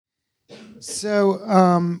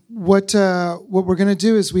So what we're going to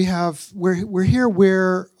do is we're here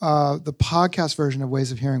where the podcast version of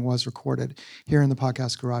Ways of Hearing was recorded here in the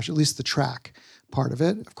Podcast Garage, at least the track part of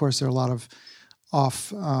it. Of course, there are a lot of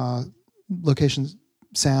off location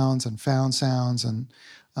sounds and found sounds and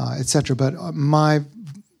etc. But my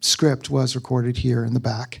script was recorded here in the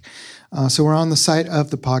back. So we're on the site of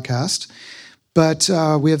the podcast. But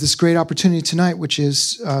we have this great opportunity tonight, which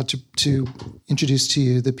is to introduce to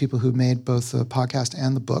you the people who made both the podcast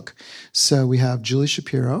and the book. So we have Julie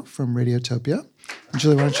Shapiro from Radiotopia.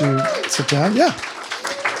 Julie, why don't you sit down? Yeah.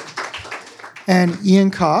 And Ian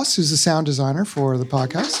Koss, who's the sound designer for the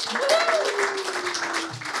podcast.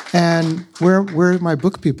 And where are my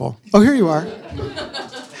book people? Oh, here you are.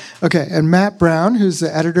 Okay, and Matt Brown, who's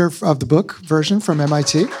the editor of the book version from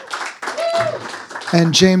MIT.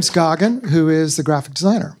 And James Goggin, who is the graphic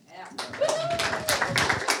designer.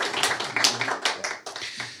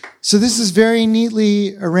 So this is very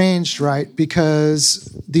neatly arranged, right?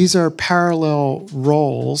 Because these are parallel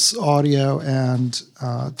roles, audio and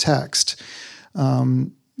text.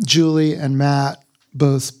 Julie and Matt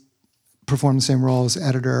both perform the same role as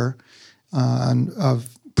editor and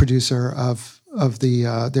of producer of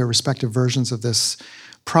their respective versions of this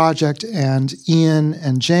project, and Ian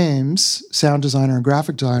and James, sound designer and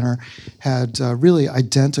graphic designer, had really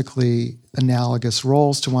identically analogous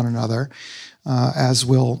roles to one another, as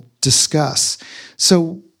we'll discuss.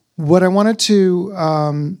 So what I wanted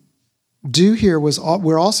to do here was,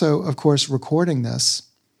 we're also, of course, recording this.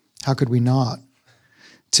 How could we not?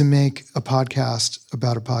 To make a podcast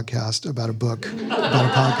about a podcast, about a book, about a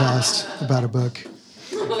podcast, about a book.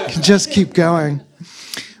 Just keep going.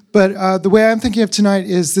 But the way I'm thinking of tonight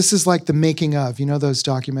is this is like the making of, those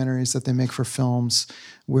documentaries that they make for films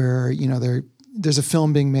where, there's a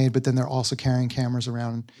film being made, but then they're also carrying cameras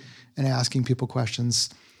around and asking people questions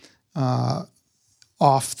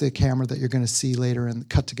off the camera that you're going to see later and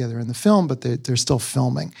cut together in the film, but they're still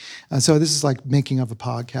filming. And so this is like making of a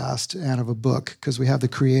podcast and of a book because we have the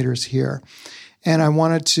creators here. And I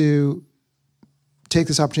wanted to take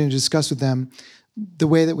this opportunity to discuss with them the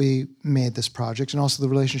way that we made this project and also the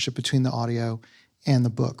relationship between the audio and the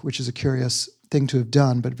book, which is a curious thing to have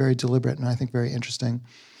done, but very deliberate and I think very interesting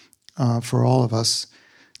for all of us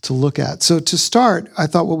to look at. So to start, I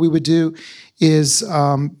thought what we would do is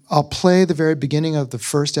I'll play the very beginning of the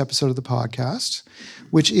first episode of the podcast,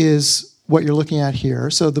 which is what you're looking at here.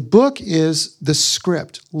 So the book is the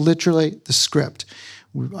script, literally the script.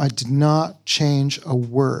 I did not change a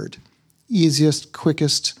word. Easiest,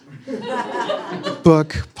 quickest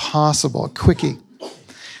book possible, quickie.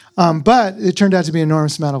 But it turned out to be an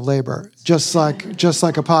enormous amount of labor, just like a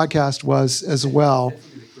podcast was as well.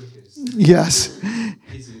 Yes.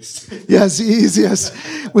 Yes, the easiest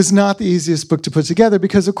was not the easiest book to put together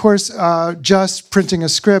because, of course, just printing a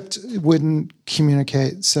script wouldn't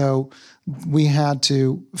communicate. So we had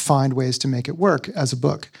to find ways to make it work as a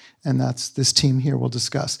book. And that's this team here will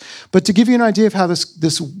discuss. But to give you an idea of how this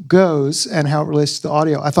goes and how it relates to the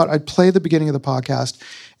audio, I thought I'd play the beginning of the podcast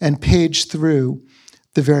and page through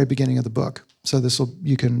the very beginning of the book. So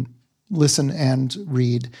you can listen and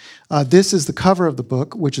read. This is the cover of the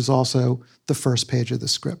book, which is also the first page of the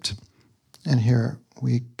script. And here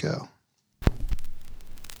we go.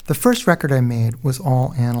 The first record I made was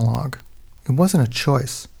all analog. It wasn't a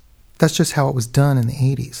choice. That's just how it was done in the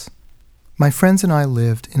 80s. My friends and I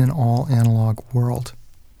lived in an all-analog world.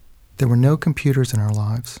 There were no computers in our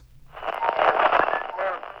lives.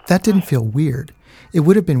 That didn't feel weird. It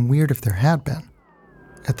would have been weird if there had been.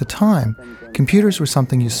 At the time, computers were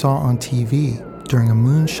something you saw on TV during a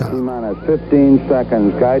moonshot. 15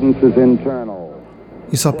 seconds. Guidance is internal.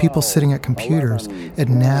 You saw people sitting at computers at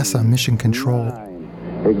NASA Mission Control.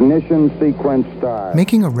 Ignition sequence start.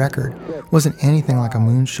 Making a record wasn't anything like a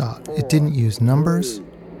moonshot. It didn't use numbers.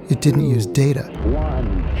 It didn't use data.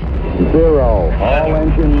 1, 0, all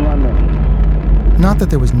engine running. Not that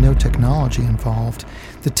there was no technology involved.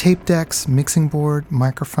 The tape decks, mixing board,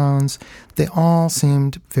 microphones, they all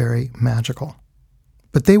seemed very magical.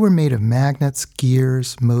 But they were made of magnets,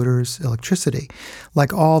 gears, motors, electricity,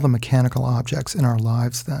 like all the mechanical objects in our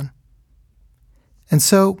lives then. And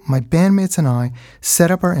so my bandmates and I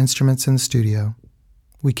set up our instruments in the studio,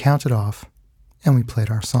 we counted off, and we played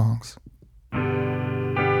our songs.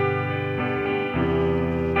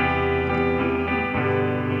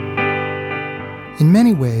 In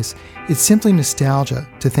many ways, it's simply nostalgia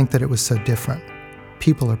to think that it was so different.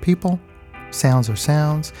 People are people, sounds are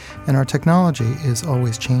sounds, and our technology is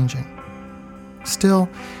always changing. Still,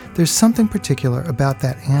 there's something particular about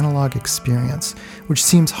that analog experience which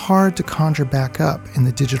seems hard to conjure back up in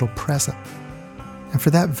the digital present. And for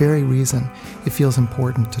that very reason, it feels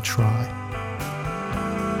important to try.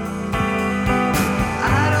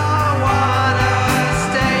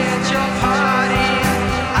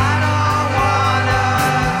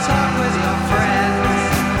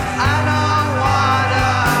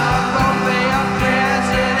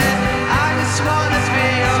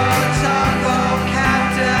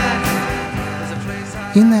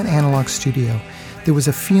 In that analog studio, there was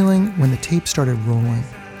a feeling when the tape started rolling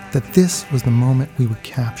that this was the moment we would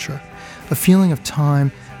capture, a feeling of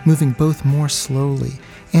time moving both more slowly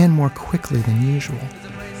and more quickly than usual.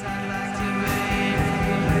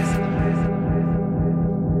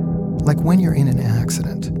 Like when you're in an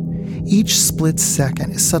accident, each split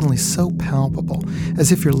second is suddenly so palpable,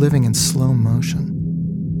 as if you're living in slow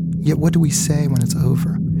motion. Yet what do we say when it's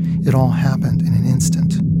over? It all happened in an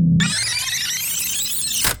instant.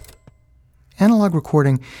 Analog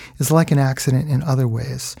recording is like an accident in other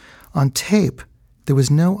ways. On tape, there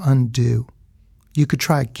was no undo. You could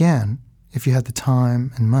try again if you had the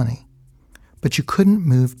time and money, but you couldn't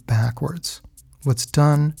move backwards. What's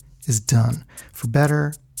done is done, for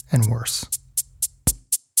better and worse.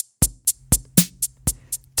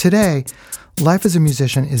 Today, life as a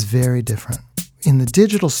musician is very different. In the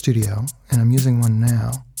digital studio, and I'm using one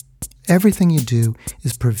now, everything you do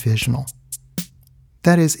is provisional.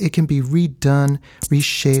 That is, it can be redone,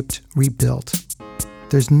 reshaped, rebuilt.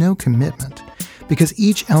 There's no commitment, because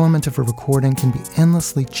each element of a recording can be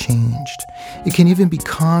endlessly changed. It can even be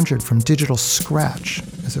conjured from digital scratch,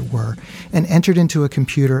 as it were, and entered into a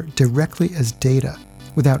computer directly as data,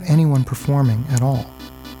 without anyone performing at all.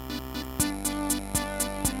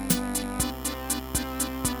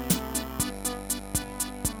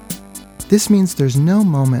 This means there's no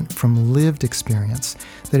moment from lived experience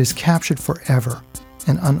that is captured forever,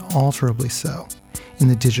 and unalterably so, in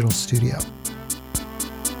the digital studio.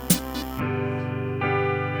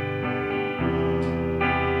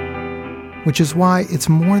 Which is why it's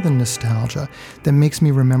more than nostalgia that makes me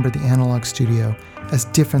remember the analog studio as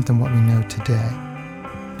different than what we know today.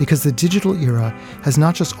 Because the digital era has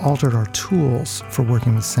not just altered our tools for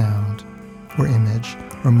working with sound, or image,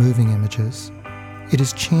 or moving images, it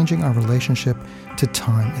is changing our relationship to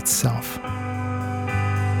time itself.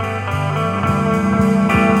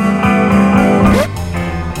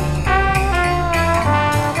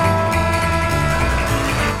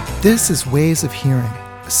 This is Ways of Hearing,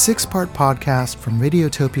 a 6-part podcast from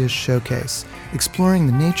Radiotopia's Showcase, exploring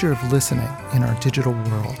the nature of listening in our digital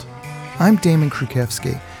world. I'm Damon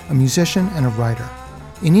Krukowski, a musician and a writer.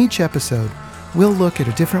 In each episode, we'll look at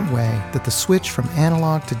a different way that the switch from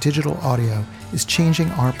analog to digital audio is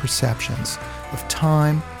changing our perceptions of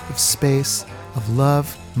time, of space, of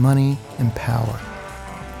love, money, and power.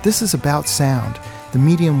 This is about sound, the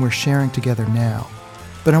medium we're sharing together now.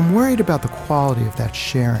 But I'm worried about the quality of that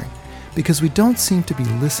sharing, because we don't seem to be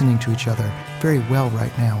listening to each other very well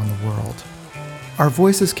right now in the world. Our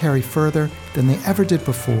voices carry further than they ever did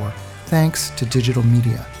before, thanks to digital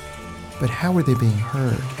media. But how are they being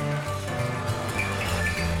heard?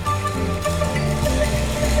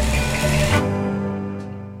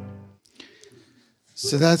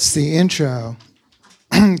 So that's the intro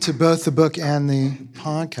to both the book and the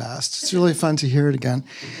podcast. It's really fun to hear it again.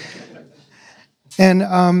 And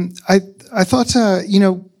I thought,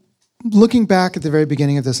 looking back at the very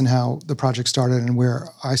beginning of this and how the project started and where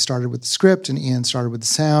I started with the script and Ian started with the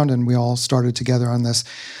sound and we all started together on this,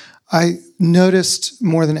 I noticed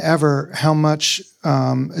more than ever how much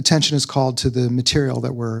attention is called to the material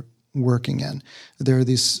that we're working in. There are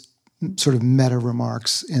these sort of meta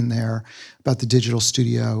remarks in there about the digital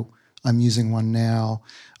studio. I'm using one now,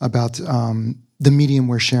 about the medium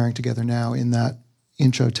we're sharing together now in that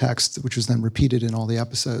intro text, which was then repeated in all the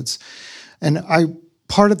episodes. And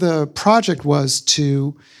part of the project was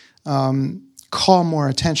to call more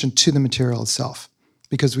attention to the material itself,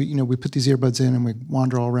 because we put these earbuds in and we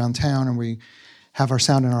wander all around town and we have our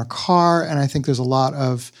sound in our car. And I think there's a lot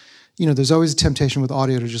of, there's always a temptation with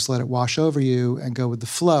audio to just let it wash over you and go with the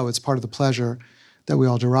flow. It's part of the pleasure that we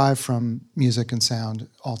all derive from music and sound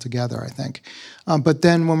altogether, I think. But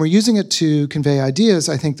then when we're using it to convey ideas,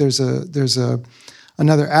 I think there's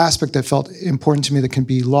another aspect that felt important to me that can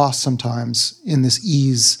be lost sometimes in this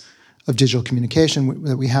ease of digital communication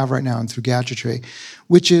that we have right now and through gadgetry,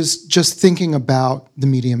 which is just thinking about the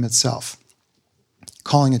medium itself,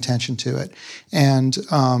 calling attention to it. And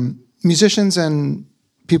musicians and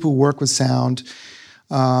people who work with sound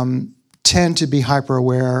tend to be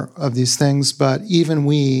hyper-aware of these things, but even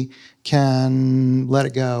we can let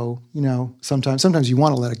it go, Sometimes you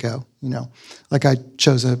want to let it go, Like I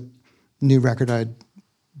chose a new record I'd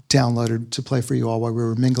downloaded to play for you all while we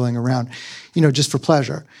were mingling around, just for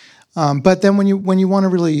pleasure. But then when you want to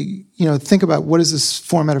really, think about what is this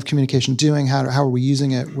format of communication doing, how are we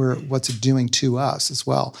using it, what's it doing to us as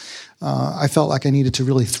well, I felt like I needed to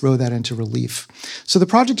really throw that into relief. So the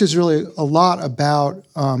project is really a lot about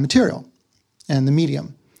material and the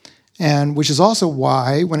medium, and which is also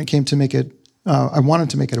why when it came to make it, I wanted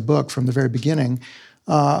to make it a book from the very beginning.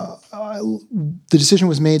 The decision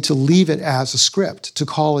was made to leave it as a script, to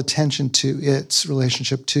call attention to its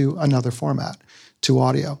relationship to another format, to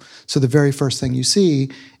audio. So the very first thing you see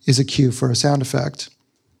is a cue for a sound effect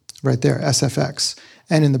right there, SFX.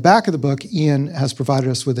 And in the back of the book, Ian has provided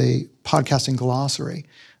us with a podcasting glossary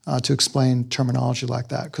to explain terminology like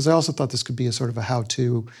that, because I also thought this could be a sort of a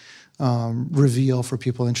how-to reveal for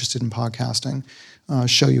people interested in podcasting,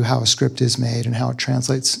 show you how a script is made and how it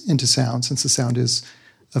translates into sound, since the sound is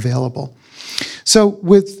available. So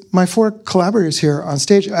with my 4 collaborators here on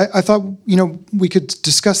stage, I thought, we could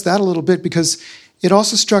discuss that a little bit, because it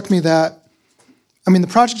also struck me that, the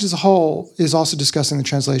project as a whole is also discussing the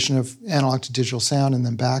translation of analog to digital sound and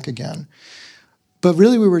then back again. But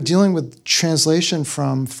really we were dealing with translation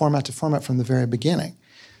from format to format from the very beginning.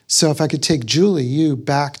 So if I could take Julie, you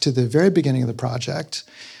back to the very beginning of the project,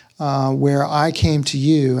 where I came to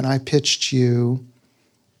you and I pitched you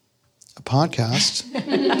a podcast.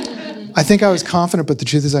 I think I was confident, but the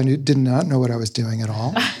truth is I did not know what I was doing at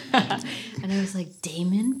all. And I was like,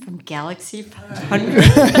 Damon from Galaxy 500.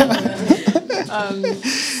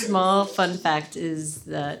 Small fun fact is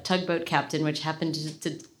the Tugboat Captain, which happened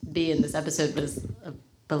to be in this episode, was a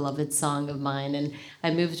beloved song of mine. And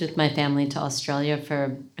I moved with my family to Australia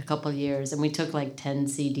for a couple years, and we took like 10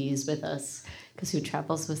 CDs with us, because who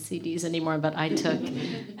travels with CDs anymore? But I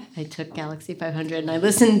took Galaxy 500, and I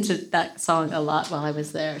listened to that song a lot while I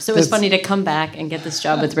was there. So it was funny to come back and get this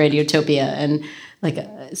job with Radiotopia, and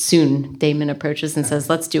soon Damon approaches and says,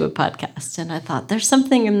 let's do a podcast. And I thought, there's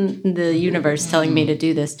something in the universe telling me to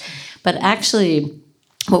do this. But actually,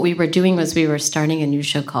 what we were doing was we were starting a new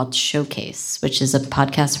show called Showcase, which is a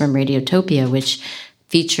podcast from Radiotopia, which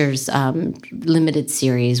features limited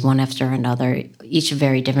series, one after another, each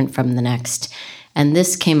very different from the next. And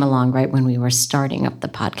this came along right when we were starting up the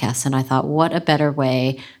podcast. And I thought, what a better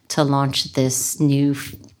way to launch this new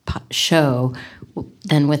show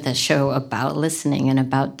than with a show about listening and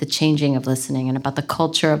about the changing of listening and about the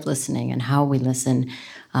culture of listening and how we listen.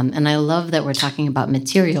 And I love that we're talking about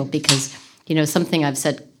material, because, something I've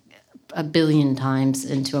said a billion times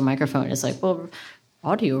into a microphone is like, well,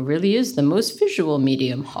 audio really is the most visual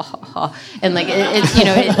medium, ha ha ha. And but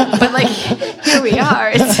here we are.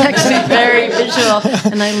 It's actually very visual,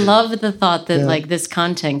 and I love the thought that this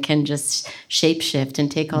content can just shapeshift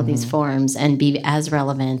and take all these forms and be as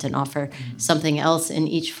relevant and offer something else in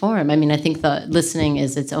each form. I think the listening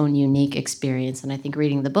is its own unique experience, and I think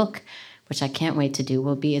reading the book, which I can't wait to do,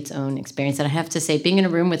 will be its own experience. And I have to say, being in a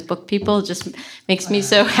room with book people just makes me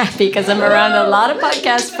so happy, because I'm around a lot of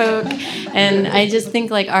podcast folk. And I just think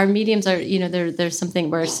our mediums are, there's something,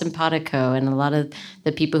 we're simpatico, and a lot of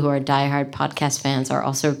the people who are diehard podcast fans are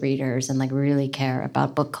also readers and really care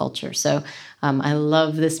about book culture. So I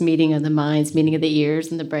love this meeting of the minds, meeting of the ears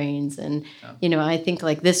and the brains. And, I think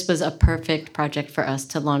this was a perfect project for us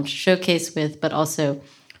to launch Showcase with, but also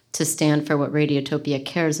to stand for what Radiotopia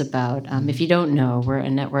cares about. If you don't know, we're a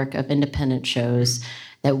network of independent shows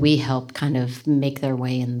that we help kind of make their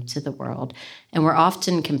way into the world. And we're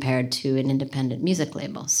often compared to an independent music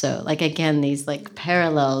label. So, again, these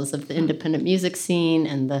parallels of the independent music scene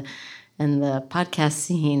and the podcast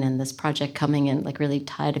scene, and this project coming in really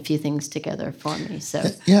tied a few things together for me. So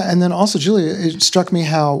and then also, Julia, it struck me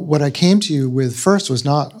how what I came to you with first was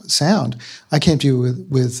not sound. I came to you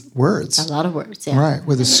with words. A lot of words, yeah. Right,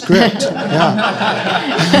 with a script.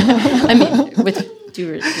 With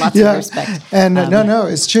lots of respect. And no,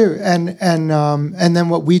 it's true. And then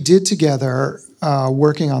what we did together,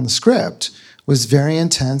 working on the script, was very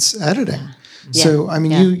intense editing. Yeah. So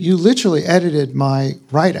you literally edited my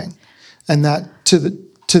writing. And that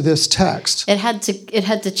to this text. It had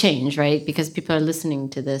to change, right? Because people are listening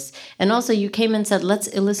to this. And also you came and said, let's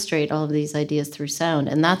illustrate all of these ideas through sound.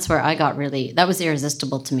 And that's where I got that was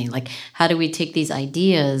irresistible to me. How do we take these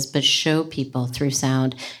ideas but show people through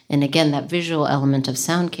sound? And again, that visual element of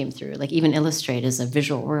sound came through. Even illustrate is a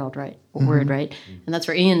visual word, right? And that's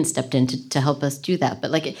where Ian stepped in to help us do that.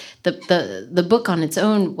 But the book on its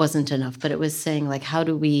own wasn't enough, but it was saying how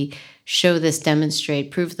do we show this, demonstrate,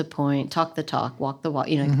 prove the point, talk the talk, walk the walk,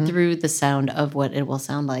 through the sound of what it will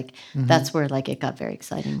sound like. That's where it got very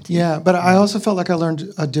exciting to me. But I also felt I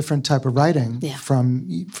learned a different type of writing from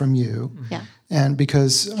you. Yeah. And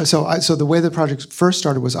because so the way the project first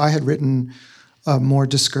started was I had written a more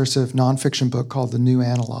discursive nonfiction book called The New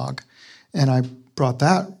Analog, and I brought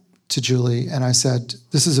that to Julie, and I said,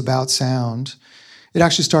 "This is about sound." It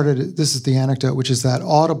actually started. This is the anecdote, which is that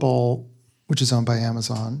Audible, which is owned by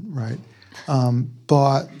Amazon, right,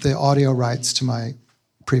 bought the audio rights to my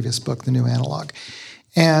previous book, The New Analog,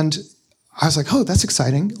 and I was like, "Oh, that's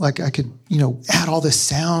exciting! Like I could, add all this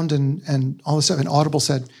sound and all this stuff." And Audible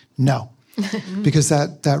said, "No." Because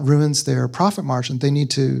that ruins their profit margin. They need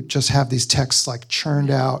to just have these texts like churned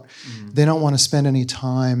out. They don't want to spend any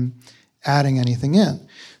time adding anything in.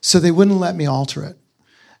 So they wouldn't let me alter it.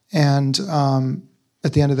 And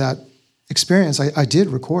at the end of that experience, I did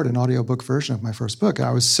record an audiobook version of my first book.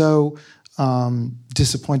 I was so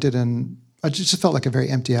disappointed, and I just felt like a very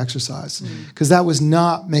empty exercise because that was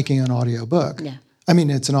not making an audiobook. Yeah. I mean,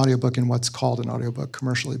 it's an audiobook in what's called an audiobook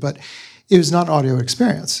commercially, but it was not an audio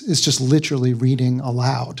experience. It's just literally reading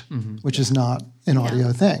aloud, which is not an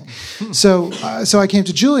audio thing. So I came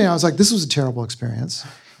to Julie and I was like, this was a terrible experience.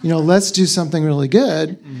 Let's do something really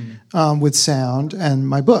good with sound and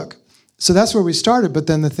my book. So that's where we started. But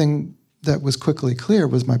then the thing that was quickly clear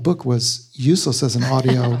was my book was useless as an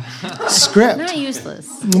audio script. Not useless.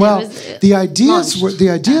 Well, the ideas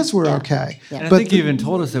were okay. Yeah. And but I think you even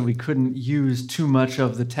told us that we couldn't use too much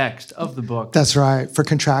of the text of the book. That's right, for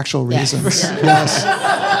contractual reasons. Yeah.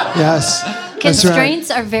 Yes.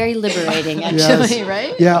 Constraints are very liberating, actually,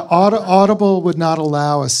 right? Yeah, Audible would not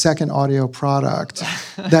allow a second audio product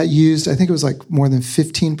that used, I think it was like more than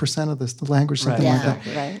 15% of the language, something like that.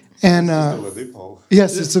 Right. And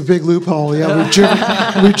yes, it's a big loophole. Yeah,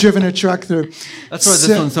 we've driven a truck through. That's why this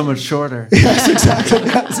one's so much shorter. Yes, exactly.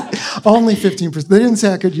 Yes. Only 15%. They didn't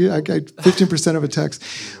say I got 15% of a text.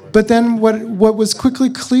 But then what was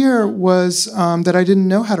quickly clear was that I didn't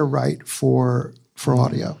know how to write for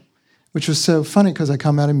audio, which was so funny because I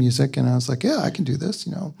come out of music and I was like, yeah, I can do this.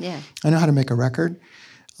 Yeah. I know how to make a record.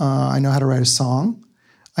 I know how to write a song.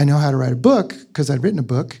 I know how to write a book because I'd written a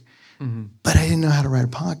book. But I didn't know how to write a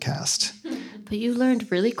podcast. But you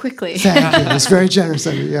learned really quickly. Thank you. It's very generous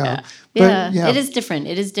of you. Yeah. But, it is different.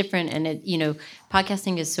 It is different, and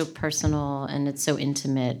podcasting is so personal and it's so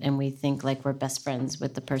intimate, and we think like we're best friends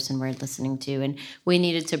with the person we're listening to, and we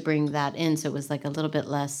needed to bring that in, so it was like a little bit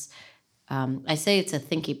less. I say it's a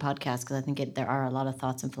thinky podcast because I think there are a lot of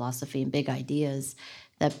thoughts and philosophy and big ideas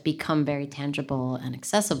that become very tangible and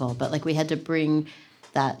accessible, but like we had to bring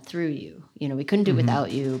that through you. We couldn't do it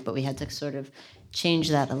without you, but we had to sort of change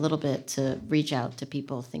that a little bit to reach out to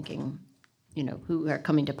people thinking, who are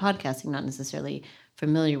coming to podcasting, not necessarily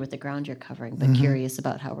familiar with the ground you're covering, but curious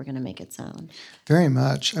about how we're going to make it sound. Very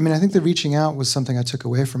much. I mean, I think the reaching out was something I took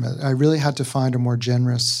away from it. I really had to find a more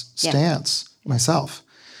generous stance myself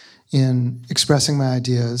in expressing my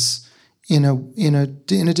ideas in a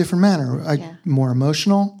different manner. More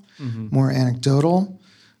emotional, more anecdotal,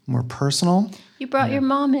 more personal. You brought your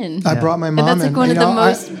mom in. I brought my mom in. And that's like one of the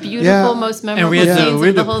most beautiful, most memorable scenes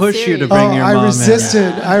of the whole push series. you to bring your mom in.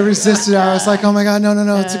 I resisted. I was like, oh my God,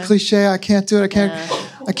 no. It's a cliche. I can't do it. I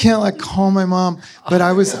can't like call my mom. But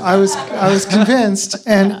I was convinced.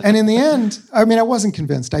 And in the end, I mean, I wasn't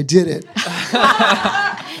convinced. I did it.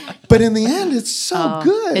 But in the end, it's so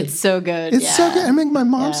good. It's so good. It's so good. I make my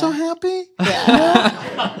mom so happy.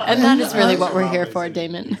 Yeah. And that is really what we're here for,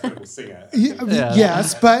 Damon.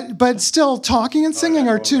 Yes, but still, talking and singing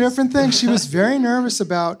are two different things. She was very nervous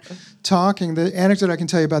about talking. The anecdote I can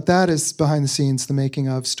tell you about that is behind the scenes, the making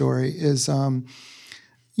of story is, I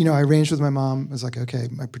arranged with my mom. I was like, okay,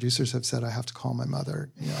 my producers have said I have to call my mother.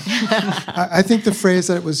 I think the phrase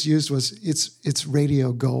that was used was, it's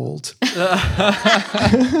radio gold.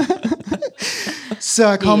 So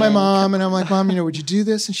I call my mom and I'm like, Mom, would you do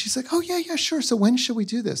this? And she's like, oh, yeah, sure. So when should we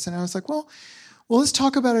do this? And I was like, well, let's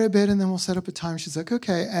talk about it a bit and then we'll set up a time. She's like,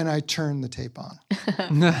 okay. And I turned the tape on.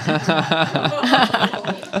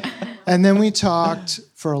 And then we talked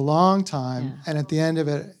for a long time. Yeah. And at the end of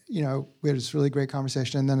it, we had this really great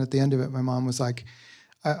conversation. And then at the end of it, my mom was like,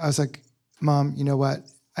 I was like, Mom, you know what?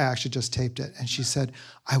 I actually just taped it. And she said,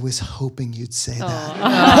 I was hoping you'd say that.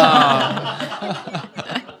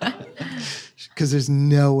 Because there's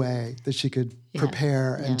no way that she could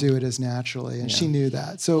prepare and do it as naturally. And she knew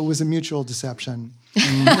that. So it was a mutual deception.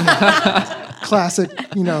 Classic,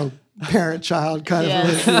 parent-child kind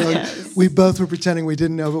of. We both were pretending we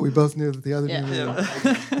didn't know, but we both knew that the other knew.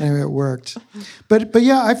 Anyway, it worked. But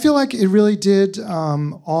yeah, I feel like it really did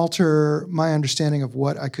alter my understanding of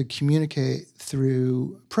what I could communicate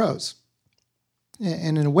through prose.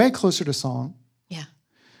 And in a way, closer to song. Yeah.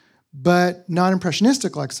 But not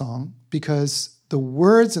impressionistic like song, because the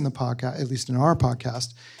words in the podcast, at least in our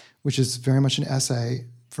podcast, which is very much an essay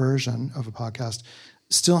version of a podcast,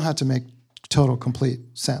 still had to make total, complete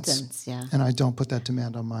sense. Yeah. And I don't put that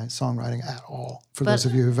demand on my songwriting at all, for those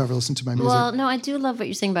of you who've ever listened to my music. Well, no, I do love what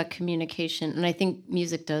you're saying about communication. And I think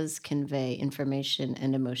music does convey information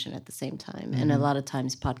and emotion at the same time. And a lot of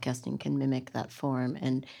times podcasting can mimic that form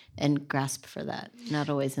and grasp for that. Not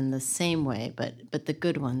always in the same way, but the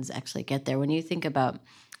good ones actually get there. When you think about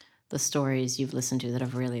the stories you've listened to that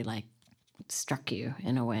have really like struck you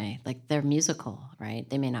in a way, like they're musical, right?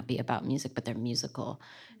 They may not be about music, but they're musical.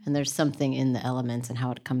 And there's something in the elements and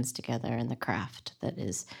how it comes together and the craft that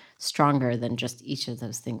is stronger than just each of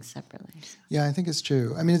those things separately. So. Yeah, I think it's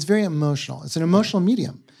true. I mean, it's very emotional. It's an emotional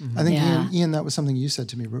medium. I think, Yeah. Ian, that was something you said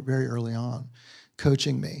to me very early on,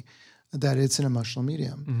 coaching me, that it's an emotional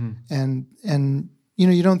medium. And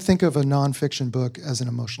you don't think of a nonfiction book as an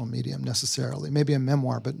emotional medium necessarily. Maybe a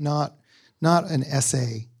memoir, but not an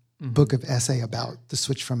essay, book of essay about the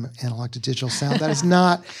switch from analog to digital sound. That is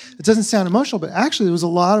not, it doesn't sound emotional, but actually there was a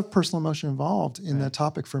lot of personal emotion involved in that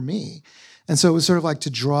topic for me. And so it was sort of like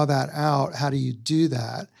to draw that out. How do you do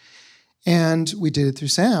that? And we did it through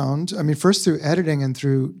sound. I mean, first through editing and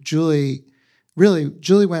through Julie. Really,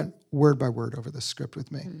 Julie went word by word over the script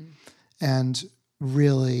with me and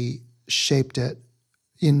really shaped it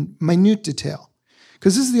in minute detail.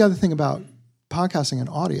 Because this is the other thing about podcasting and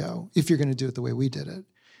audio, if you're going to do it the way we did it,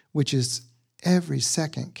 which is every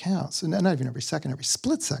second counts. And not even every second, every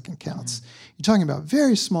split second counts. You're talking about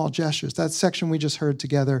very small gestures. That section we just heard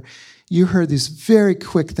together, you heard these very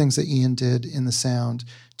quick things that Ian did in the sound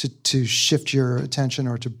to shift your attention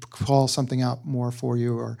or to call something out more for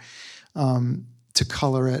you or to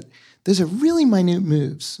color it. Those are really minute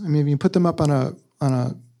moves. I mean, if you put them up on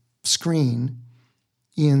a screen,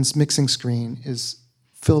 Ian's mixing screen is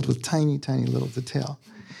filled with tiny, tiny little detail.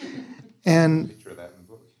 And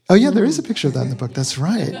oh yeah, there is a picture of that in the book. That's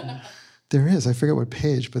right. There is. I forget what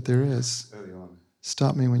page, but there is. Early on.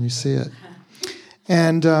 Stop me when you see it.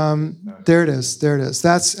 And there it is. There it is.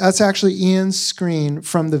 That's actually Ian's screen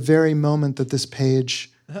from the very moment that this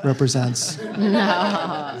page represents.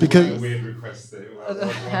 No. Because A weird request.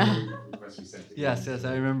 Request you sent. Yes,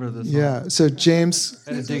 I remember this. yeah, so James.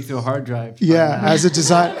 I had to dig through a hard drive. Yeah, as a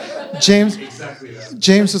design, Exactly that.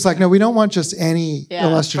 James was like, no, we don't want just any Yeah,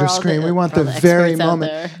 illustrative for all screen. the- We want for the all the very experts out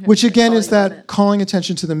moment, there. which again is Calling that it. calling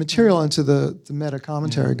attention to the material and to the meta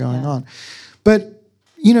commentary going on. But,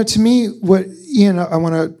 to me, what, Ian, I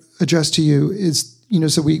want to address to you is,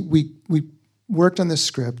 so we worked on this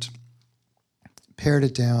script, pared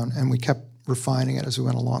it down, and we kept refining it as we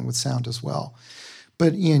went along with sound as well.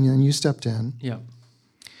 But Ian, you stepped in. Yeah.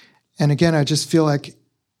 And again, I just feel like,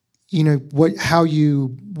 how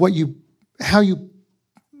you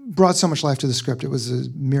brought so much life to the script. It was a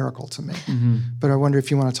miracle to me. But I wonder if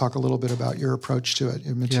you want to talk a little bit about your approach to it,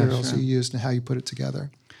 your materials sure. you used, and how you put it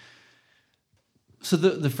together. So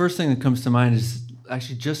the first thing that comes to mind is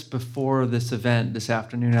actually just before this event this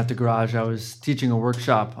afternoon at the garage, I was teaching a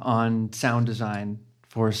workshop on sound design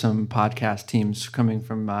for some podcast teams coming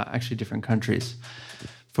from actually different countries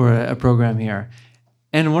for a program here.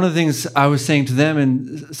 And one of the things I was saying to them,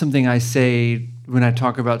 and something I say when I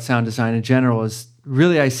talk about sound design in general, is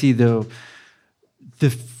really I see the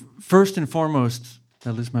first and foremost. Did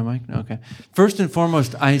I lose my mic? No, okay. First and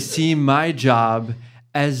foremost, I see my job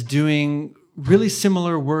as doing really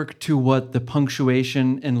similar work to what the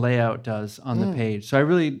punctuation and layout does on the page. So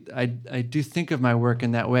I do think of my work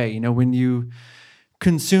in that way. When you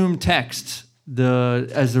consume text,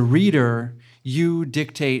 as a reader, you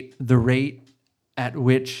dictate the rate at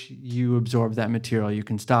which you absorb that material. You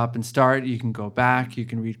can stop and start, you can go back, you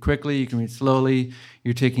can read quickly, you can read slowly.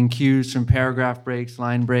 You're taking cues from paragraph breaks,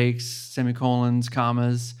 line breaks, semicolons,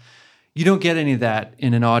 commas. You don't get any of that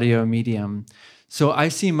in an audio medium. So I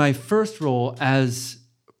see my first role as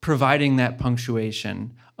providing that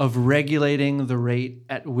punctuation, of regulating the rate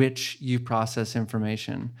at which you process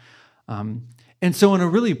information. And so on a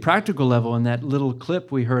really practical level, in that little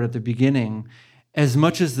clip we heard at the beginning, as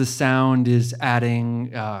much as the sound is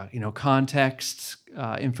adding, context,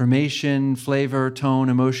 information, flavor, tone,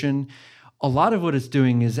 emotion, a lot of what it's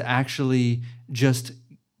doing is actually just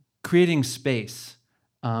creating space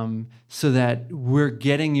so that we're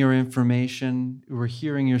getting your information, we're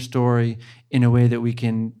hearing your story in a way that we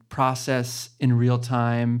can process in real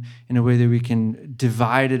time, in a way that we can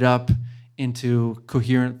divide it up into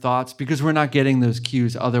coherent thoughts, because we're not getting those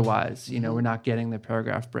cues otherwise. We're not getting the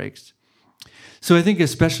paragraph breaks. So I think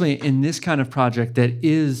especially in this kind of project that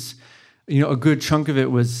is, a good chunk of it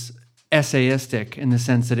was essayistic in the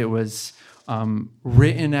sense that it was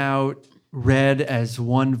written out read as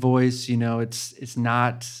one voice. It's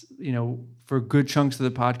not, for good chunks of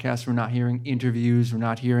the podcast, we're not hearing interviews, we're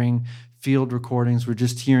not hearing field recordings, we're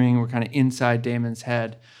kind of inside Damon's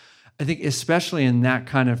head. I think especially in that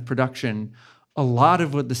kind of production, a lot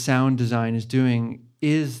of what the sound design is doing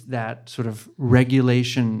is that sort of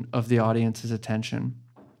regulation of the audience's attention.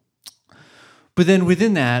 But then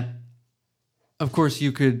within that, of course,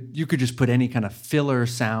 you could just put any kind of filler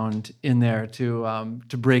sound in there to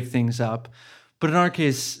break things up. But in our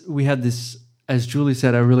case, we had this, as Julie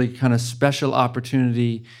said, a really kind of special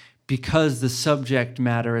opportunity because the subject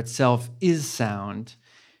matter itself is sound,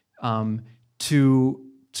 to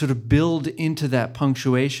sort of build into that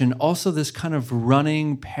punctuation also this kind of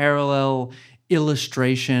running parallel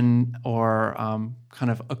illustration or kind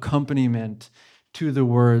of accompaniment to the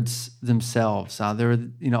words themselves. There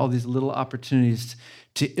are all these little opportunities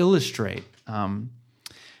to illustrate. And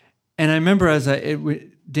I remember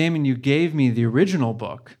Damon, you gave me the original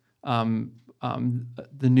book, the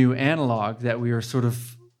new analog that we were sort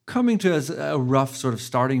of coming to as a rough sort of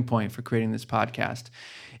starting point for creating this podcast.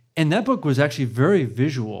 And that book was actually very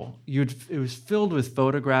visual. It was filled with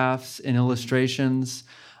photographs and illustrations.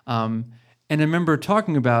 And I remember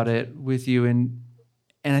talking about it with you, and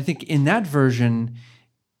I think in that version,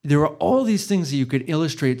 there were all these things that you could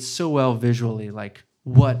illustrate so well visually, like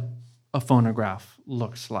what a phonograph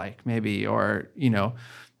looks like, maybe, or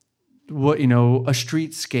what a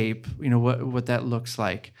streetscape, what that looks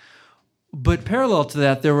like. But parallel to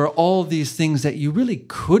that, there were all these things that you really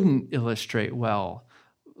couldn't illustrate well,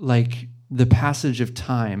 like the passage of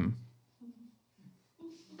time.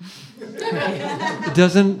 It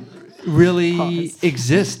doesn't really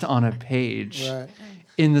exist on a page. Right.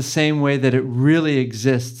 In the same way that it really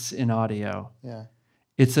exists in audio. Yeah.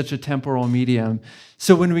 It's such a temporal medium.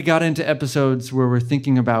 So when we got into episodes where we're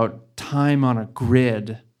thinking about time on a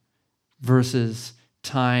grid versus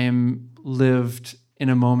time lived in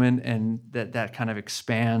a moment, and that kind of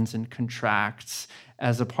expands and contracts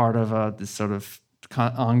as a part of this sort of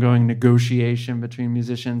ongoing negotiation between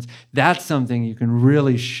musicians, that's something you can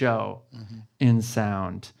really show in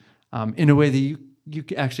sound in a way that you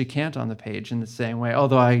actually can't on the page in the same way.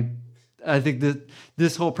 Although I think that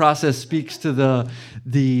this whole process speaks to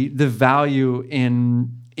the value in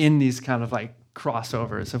these kind of like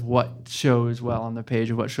crossovers of what shows well on the page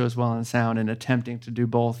and what shows well in sound, and attempting to do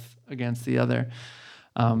both against the other.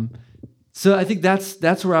 So I think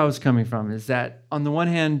that's where I was coming from, is that on the one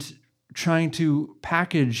hand, trying to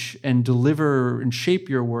package and deliver and shape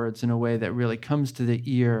your words in a way that really comes to the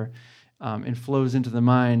ear and flows into the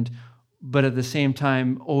mind, but at the same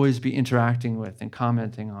time always be interacting with and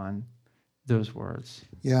commenting on those words.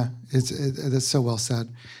 Yeah, that's so well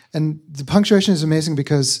said. And the punctuation is amazing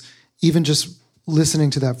because even just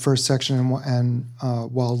listening to that first section and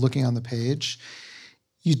while looking on the page,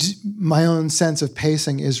 my own sense of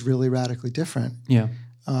pacing is really radically different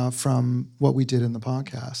from what we did in the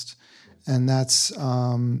podcast. And that's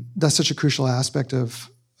such a crucial aspect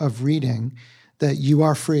of reading, that you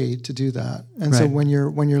are free to do that. And so when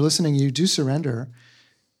you're listening, you do surrender.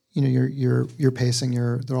 You're pacing.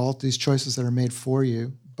 There are all these choices that are made for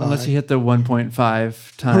you. Unless you hit the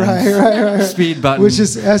 1.5 times speed button,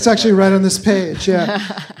 that's actually right on this page. Yeah,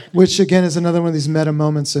 which again is another one of these meta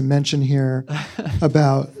moments I mention here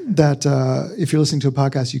about that. If you're listening to a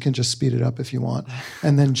podcast, you can just speed it up if you want,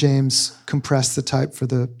 and then James compressed the type for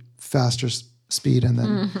the faster speed and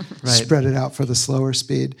then spread it out for the slower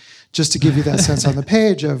speed, just to give you that sense on the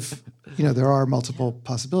page of, there are multiple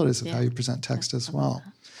possibilities of how you present text as well.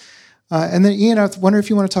 And then Ian, I wonder if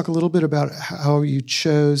you want to talk a little bit about how you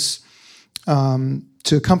chose to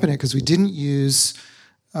accompany it, because we didn't use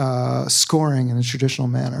scoring in a traditional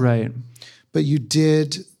manner. Right. But you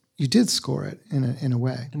did score it in a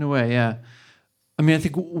way. In a way, yeah. I mean, I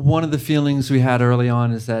think one of the feelings we had early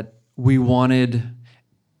on is that we wanted...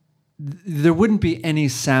 there wouldn't be any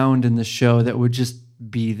sound in the show that would just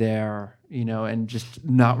be there, and just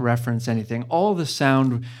not reference anything. All the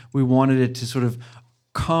sound, we wanted it to sort of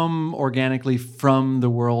come organically from the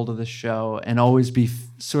world of the show and always be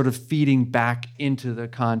sort of feeding back into the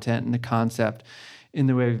content and the concept in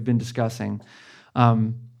the way we've been discussing.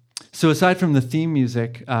 So aside from the theme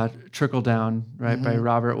music, Trickle Down, by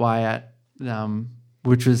Robert Wyatt,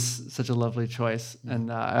 which was such a lovely choice.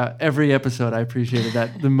 And every episode I appreciated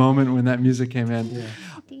the moment when that music came in. Yeah.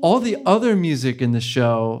 All the other music in the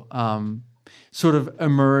show sort of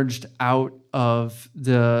emerged out of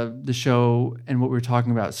the show and what we were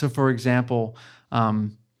talking about. So for example,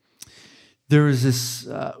 there was this,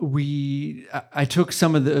 I took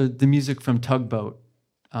some of the music from Tugboat,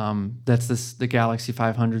 That's the Galaxy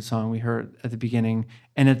 500 song we heard at the beginning.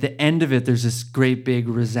 And at the end of it, there's this great big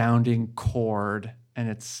resounding chord, and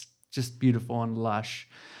it's just beautiful and lush.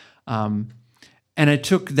 And I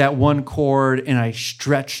took that one chord and I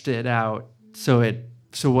stretched it out so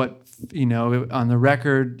what, on the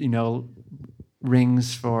record,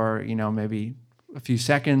 rings for, maybe a few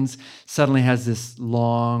seconds, suddenly has this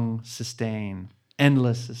long sustain,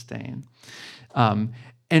 endless sustain.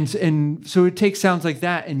 And so it takes sounds like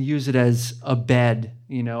that and use it as a bed,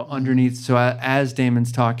 underneath. So as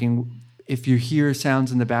Damon's talking, if you hear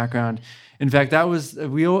sounds in the background, in fact,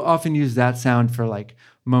 we often use that sound for like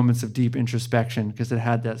moments of deep introspection because it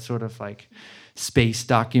had that sort of like space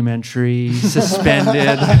documentary,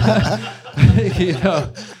 suspended,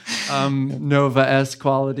 Nova-esque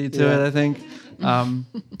quality to it, I think.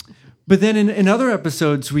 But then in other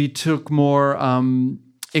episodes, we took more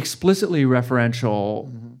explicitly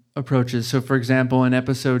referential approaches. So, for example, in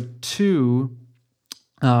episode 2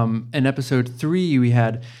 and episode 3, we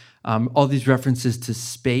had all these references to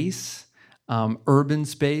space, urban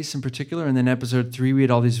space in particular. And then episode 3, we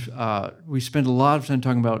had all these, we spent a lot of time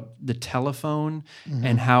talking about the telephone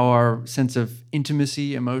and how our sense of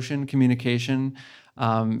intimacy, emotion, communication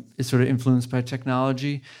is sort of influenced by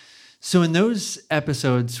technology. So in those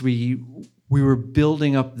episodes, we were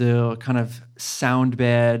building up the kind of sound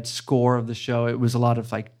bed score of the show. It was a lot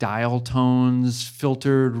of like dial tones,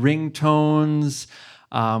 filtered ringtones,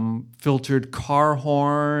 filtered car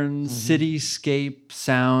horns, cityscape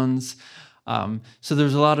sounds. So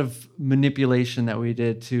there's a lot of manipulation that we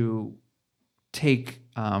did to take,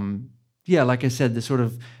 like I said, the sort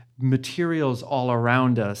of materials all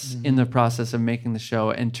around us in the process of making the show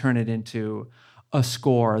and turn it into a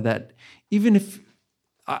score that even if,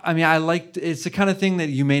 it's the kind of thing that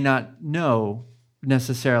you may not know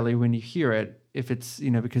necessarily when you hear it, if it's,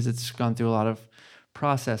 because it's gone through a lot of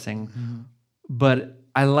processing. But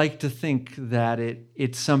I like to think that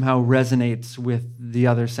it somehow resonates with the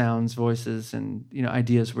other sounds, voices, and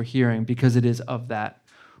ideas we're hearing because it is of that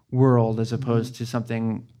world as opposed to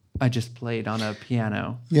something I just played on a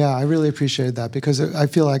piano. Yeah, I really appreciated that because I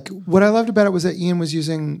feel like what I loved about it was that Ian was you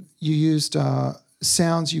used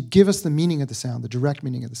sounds, you give us the meaning of the sound, the direct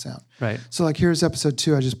meaning of the sound. Right. So like here's episode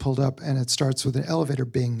 2 I just pulled up and it starts with an elevator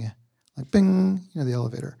bing, like bing, the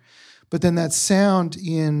elevator. But then that sound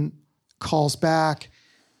Ian calls back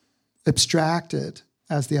abstracted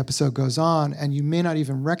as the episode goes on, and you may not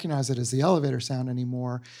even recognize it as the elevator sound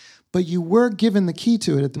anymore, but you were given the key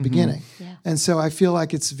to it at the beginning. Yeah. And so I feel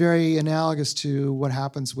like it's very analogous to what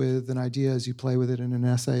happens with an idea as you play with it in an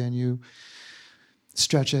essay and you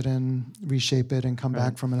stretch it and reshape it and come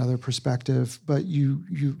back from another perspective, but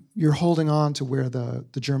you're holding on to where the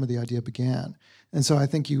germ of the idea began. And so I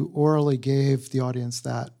think you orally gave the audience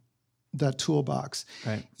that toolbox,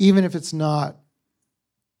 even if it's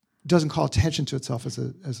doesn't call attention to itself as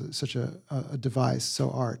such a device so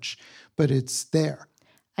arch, but it's there.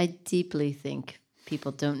 I deeply think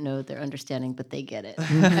people don't know they're understanding, but they get it.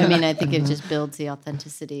 I think it just builds the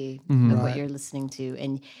authenticity of what you're listening to,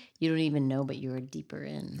 and you don't even know, but you're deeper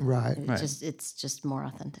in. Right. It's just more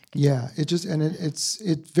authentic. Yeah.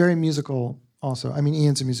 It's very musical also.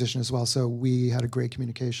 Ian's a musician as well, so we had a great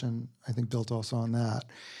communication, I think, built also on that.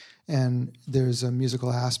 And there's a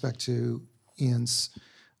musical aspect to Ian's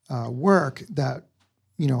work that,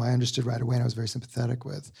 I understood right away and I was very sympathetic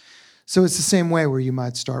with. So it's the same way where you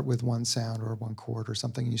might start with one sound or one chord or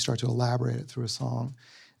something and you start to elaborate it through a song.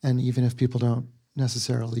 And even if people don't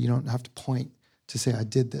necessarily, you don't have to point to say, I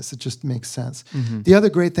did this. It just makes sense. The other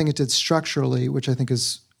great thing it did structurally, which I think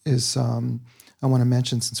is I want to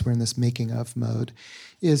mention since we're in this making of mode,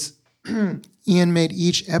 is Ian made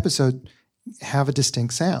each episode have a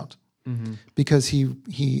distinct sound because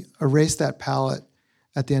he erased that palette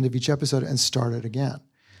at the end of each episode and started again.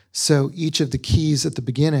 So each of the keys at the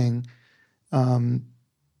beginning,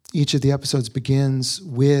 each of the episodes begins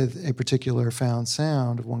with a particular found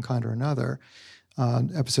sound of one kind or another.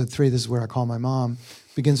 Episode 3, This Is Where I Call My Mom,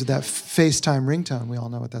 begins with that FaceTime ringtone. We all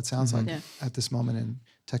know what that sounds like at this moment in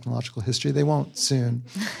technological history. They won't soon,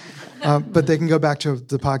 but they can go back to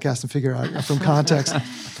the podcast and figure out from context.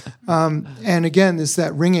 And again, it's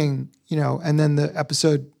that ringing, and then the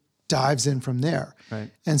episode dives in from there. Right.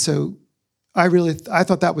 And so I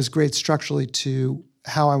thought that was great structurally to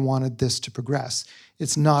how I wanted this to progress.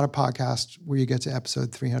 It's not a podcast where you get to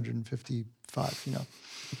episode 355,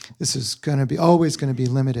 This is always going to be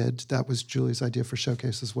limited. That was Julie's idea for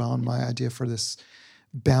Showcase as well, and my idea for this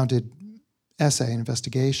bounded essay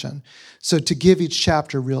investigation. So to give each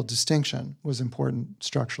chapter real distinction was important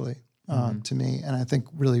structurally to me, and I think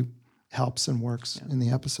really helps and works in the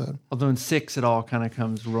episode. Although in 6 it all kind of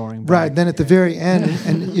comes roaring back. Right. Then at the very end,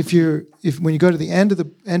 and when you go to the end of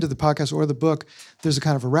the podcast or the book, there's a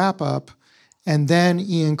kind of a wrap up, and then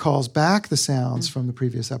Ian calls back the sounds from the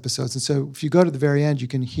previous episodes. And so if you go to the very end, you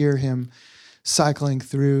can hear him cycling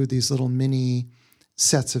through these little mini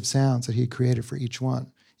sets of sounds that he created for each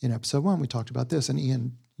one. In episode 1, we talked about this, and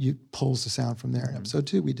Ian pulls the sound from there. In episode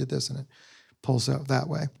 2, we did this, and it pulls out that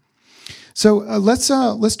way. So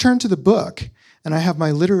let's turn to the book, and I have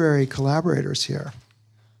my literary collaborators here.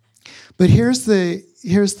 But here's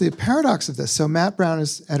the paradox of this. So Matt Brown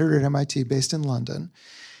is editor at MIT, based in London,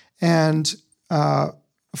 and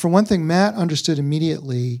for one thing, Matt understood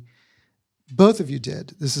immediately. Both of you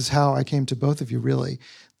did. This is how I came to both of you, really.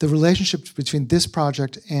 The relationship between this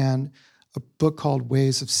project and a book called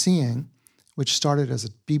Ways of Seeing, which started as a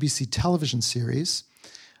BBC television series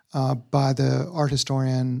by the art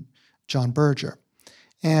historian John Berger.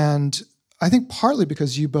 And I think partly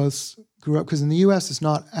because you both grew up, because in the US it's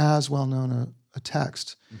not as well known a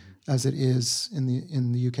text as it is in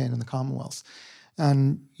the UK and in the Commonwealth.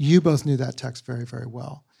 And you both knew that text very, very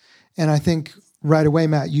well. And I think right away,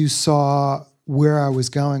 Matt, you saw where I was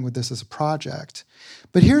going with this as a project.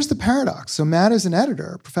 But here's the paradox. So Matt is an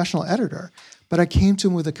editor, a professional editor, but I came to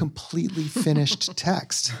him with a completely finished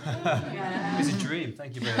text. It's a dream.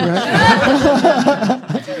 Thank you very much.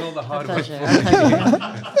 You did all the hard work for me.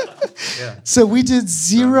 Yeah. So we did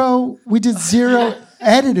zero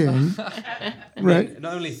editing. Right.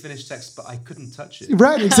 Not only finished text, but I couldn't touch it.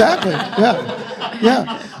 Right, exactly.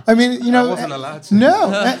 Yeah. I mean, I wasn't allowed to.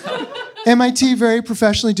 No. MIT very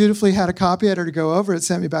professionally, dutifully had a copy editor go over it,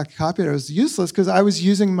 sent me back a copy editor. It was useless because I was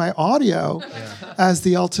using my audio as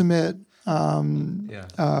the ultimate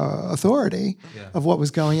authority of what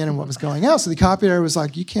was going in and what was going out. So the copy editor was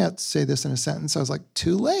like, you can't say this in a sentence. I was like,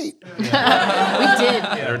 too late. We did.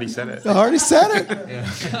 I already said it. I already said it.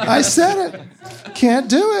 I said it. Can't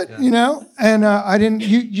do it, And I didn't.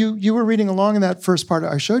 You were reading along in that first part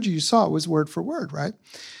I showed you. You saw it was word for word, right?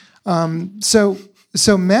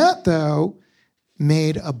 So Matt, though,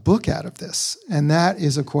 made a book out of this. And that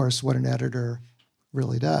is, of course, what an editor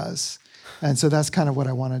really does. And so that's kind of what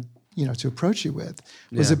I wanted, to approach you with,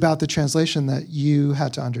 was about the translation that you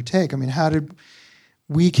had to undertake. I mean, how did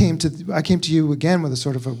I came to you again with a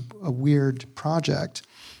sort of a weird project,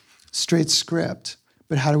 straight script,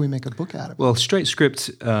 but how do we make a book out of it? Well, straight script,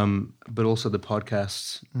 but also the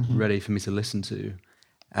podcasts ready for me to listen to,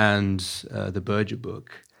 and the Berger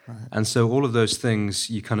book. Right. And so all of those things,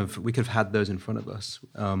 we could have had those in front of us.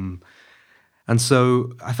 And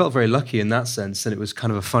so I felt very lucky in that sense, and it was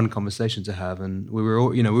kind of a fun conversation to have. And we were all,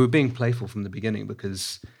 we were being playful from the beginning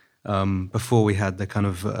because before we had the kind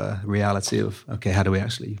of reality of, okay, how do we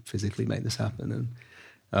actually physically make this happen?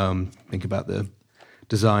 And think about the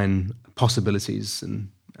design possibilities and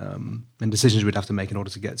decisions we'd have to make in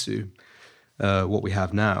order to get to what we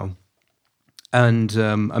have now. And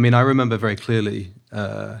I remember very clearly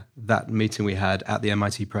that meeting we had at the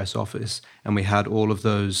MIT Press office, and we had all of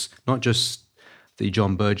those, not just the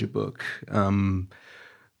John Berger book,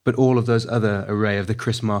 but all of those other array of the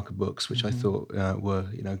Chris Marker books, which I thought were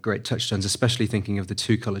great touchstones, especially thinking of the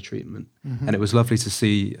two-color treatment. And it was lovely to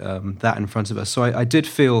see that in front of us. So I did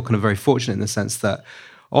feel kind of very fortunate in the sense that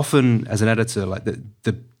often as an editor, like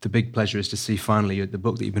the big pleasure is to see finally the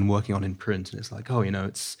book that you've been working on in print, and it's like,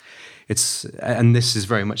 it's and this is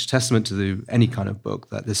very much testament to any kind of book,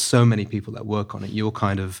 that there's so many people that work on it. You're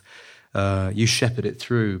kind of you shepherd it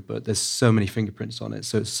through, but there's so many fingerprints on it.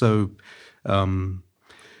 So it's so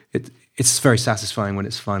it's very satisfying when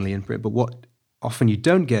it's finally in print. But what often you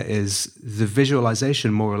don't get is the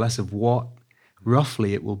visualization, more or less, of what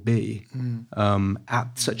roughly it will be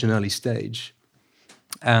at such an early stage.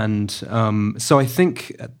 And so I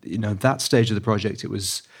think, that stage of the project, it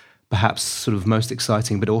was perhaps sort of most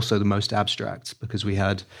exciting, but also the most abstract, because we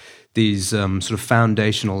had these sort of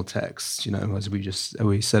foundational texts, as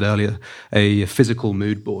we said earlier, a physical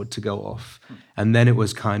mood board to go off. And then it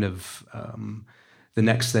was kind of, the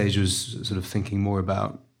next stage was sort of thinking more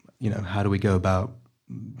about, how do we go about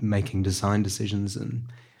making design decisions? And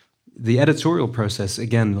the editorial process,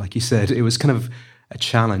 again, like you said, it was kind of a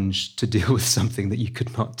challenge to deal with something that you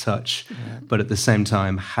could not touch, but at the same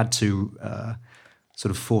time had to sort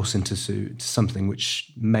of force into something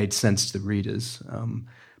which made sense to the readers,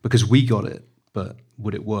 because we got it, but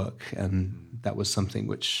would it work? And that was something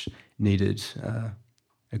which needed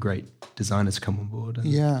a great designer to come on board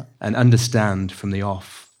and understand from the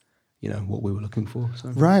off, what we were looking for. So.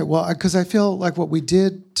 Right. Well, because I feel like what we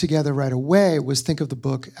did together right away was think of the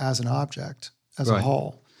book as an object, as a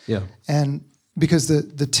whole. Yeah. And because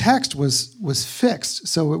the text was fixed,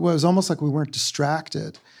 so it was almost like we weren't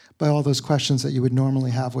distracted by all those questions that you would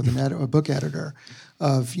normally have with a book editor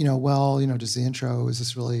of, does the intro, is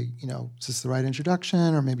this really, is this the right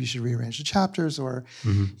introduction, or maybe you should rearrange the chapters, or,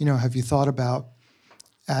 have you thought about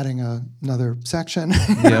adding another section?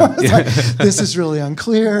 Like, this is really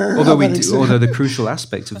unclear. Although the crucial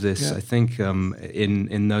aspect of this, I think,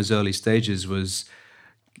 in those early stages was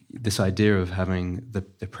this idea of having the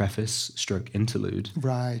preface / interlude.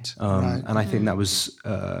 Right. And I think that was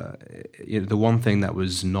the one thing that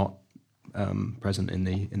was not present in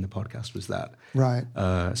the podcast was that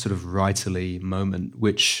sort of writerly moment,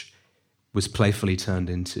 which was playfully turned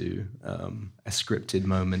into a scripted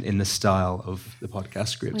moment in the style of the podcast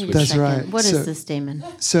script. That's right. What is this, Damon?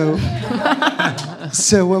 So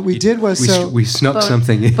what we did was we snuck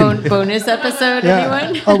something in. Bonus episode,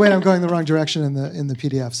 anyone? Oh wait, I'm going the wrong direction in the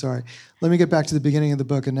PDF. Sorry. Let me get back to the beginning of the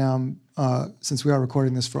book, and now since we are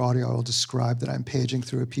recording this for audio, I'll describe that I'm paging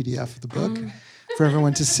through a PDF of the book for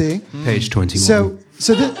everyone to see. Page 21.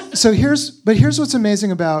 So here's what's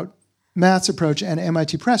amazing about Matt's approach and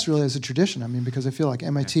MIT Press really as a tradition. I mean, because I feel like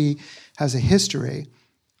MIT has a history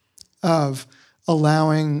of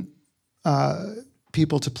allowing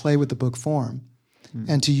people to play with the book form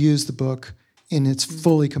and to use the book in its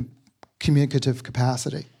fully communicative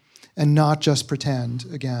capacity, and not just pretend,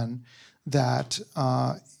 again, that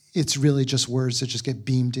it's really just words that just get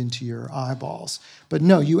beamed into your eyeballs. But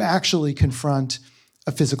no, you actually confront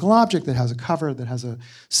a physical object that has a cover, that has a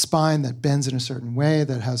spine that bends in a certain way,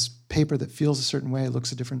 that has paper that feels a certain way,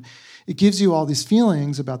 looks a different. It gives you all these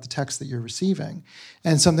feelings about the text that you're receiving.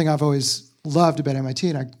 And something I've always loved about MIT,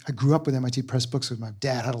 and I grew up with MIT Press books because my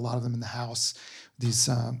dad had a lot of them in the house. These,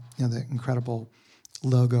 the incredible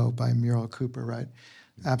logo by Muriel Cooper, right?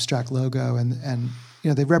 Abstract logo, and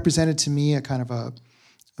they represented to me a kind of a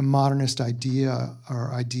modernist idea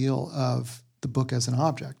or ideal of the book as an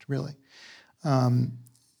object, really.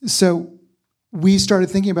 So we started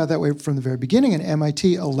thinking about that way from the very beginning, and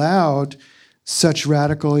MIT allowed such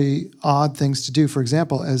radically odd things to do. For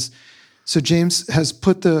example, so James has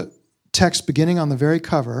put the text beginning on the very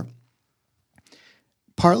cover,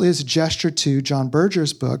 partly as a gesture to John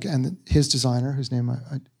Berger's book and his designer, whose name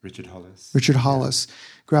Richard Hollis. Richard Hollis,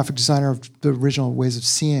 graphic designer of the original Ways of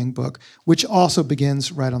Seeing book, which also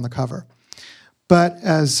begins right on the cover. But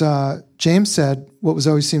as James said, what was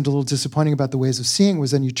always seemed a little disappointing about the Ways of Seeing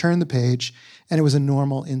was then you turn the page and it was a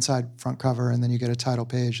normal inside front cover, and then you get a title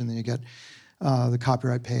page, and then you get the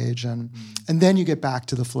copyright page, and then you get back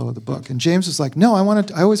to the flow of the book. And James was like, no,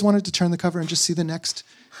 I always wanted to turn the cover and just see the next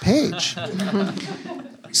page.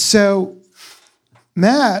 So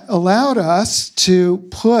Matt allowed us to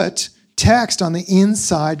put text on the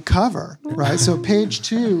inside cover, right? So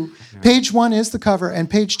page 1 is the cover, and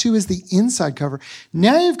page 2 is the inside cover.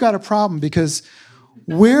 Now you've got a problem, because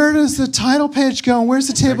where does the title page go, and where's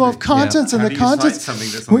the table of contents and How the do you contents? cite something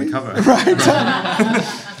that's on the cover?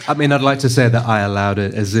 Right. I mean, I'd like to say that I allowed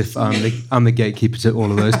it, as if I'm the gatekeeper to all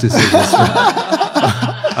of those decisions.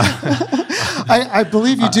 I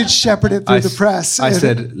believe you did shepherd it through the press. I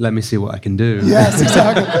said, let me see what I can do. Yes,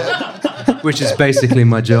 exactly. Which is basically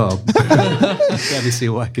my job. Let me see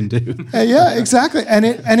what I can do. Yeah, exactly. And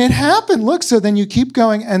it happened. Look, so then you keep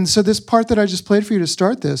going. And so this part that I just played for you to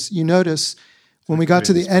start this, you notice when we got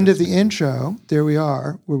to the end of the intro, there we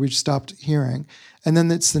are, where we stopped hearing. And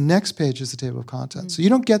then it's the next page is the table of contents. So you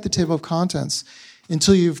don't get the table of contents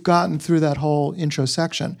until you've gotten through that whole intro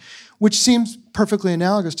section, which seems perfectly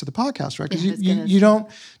analogous to the podcast, right? Because you don't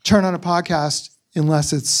turn on a podcast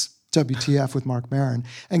unless it's WTF with Mark Maron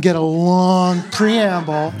and get a long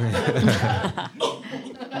preamble.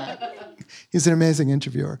 He's an amazing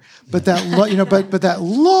interviewer, but that but that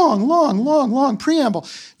long preamble.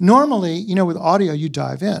 Normally, with audio, you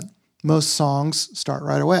dive in. Most songs start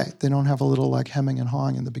right away. They don't have a little like hemming and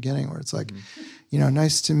hawing in the beginning where it's like,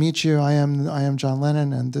 nice to meet you. I am John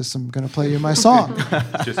Lennon, and I'm going to play you my song.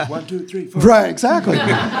 Just 1, 2, 3, 4. Right, exactly,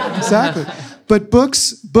 exactly. But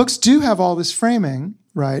books do have all this framing,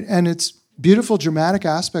 right? And it's beautiful dramatic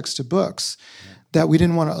aspects to books that we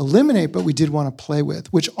didn't want to eliminate, but we did want to play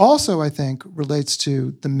with, which also, I think, relates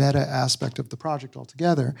to the meta aspect of the project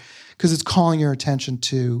altogether, because it's calling your attention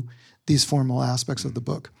to these formal aspects of the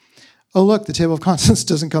book. Oh, look, the table of contents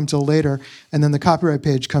doesn't come till later, and then the copyright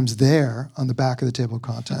page comes there on the back of the table of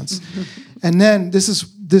contents. And then this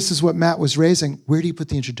is what Matt was raising. Where do you put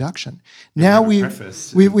the introduction? Now we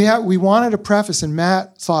wanted a preface, and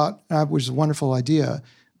Matt thought, which was a wonderful idea,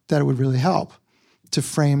 that it would really help to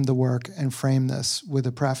frame the work and frame this with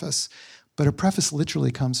a preface. but a preface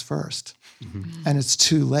literally comes first. And it's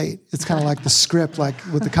too late. It's kind of like the script, like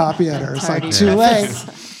with the copy editor. It's like too late.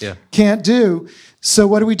 Yeah. Can't do. So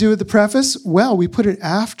what do we do with the preface? Well, we put it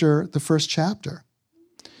after the first chapter.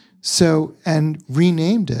 So, and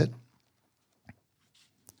renamed it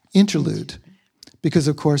Interlude, because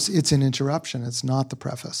of course it's an interruption. It's not the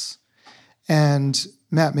preface. And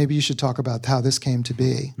Matt, maybe you should talk about how this came to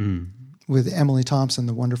be with Emily Thompson,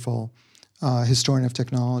 the wonderful historian of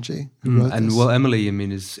technology who wrote And this. well, Emily, I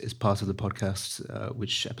mean, is part of the podcast.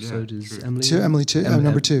 Which episode is Emily? Emily two,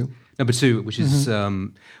 number 2. Number 2, which is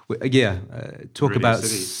talk Radio about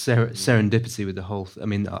City. serendipity with the whole. I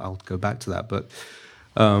mean, I'll go back to that, but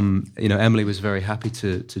Emily was very happy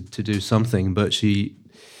to do something, but she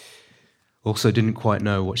also didn't quite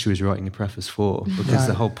know what she was writing a preface for, because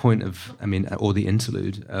the whole point of, or the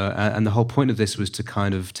interlude, and the whole point of this was to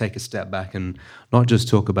kind of take a step back and not just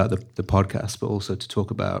talk about the podcast, but also to talk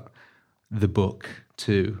about the book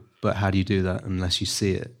too. But how do you do that unless you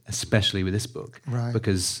see it, especially with this book? Right.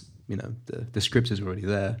 Because, the script is already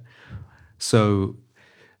there. So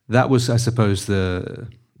that was, I suppose, the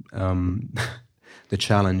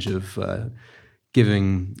challenge of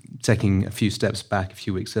taking a few steps back a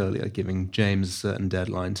few weeks earlier, giving James a certain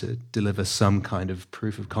deadline to deliver some kind of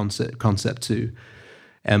proof of concept to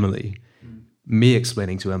Emily. Me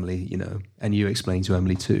explaining to Emily, and you explaining to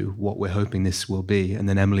Emily too, what we're hoping this will be. And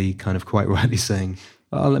then Emily kind of quite rightly saying,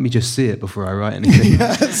 "Oh, let me just see it before I write anything."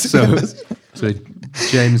 So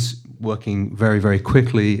James working very, very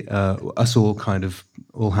quickly, us all kind of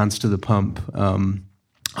all hands to the pump.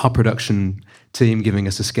 Our production team giving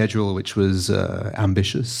us a schedule which was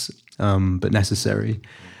ambitious but necessary,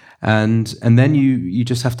 and then you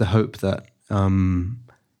just have to hope that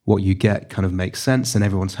what you get kind of makes sense and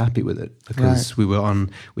everyone's happy with it, because we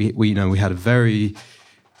had a very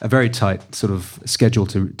tight sort of schedule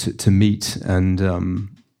to meet, and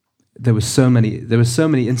there were so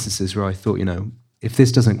many instances where I thought, if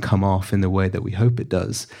this doesn't come off in the way that we hope it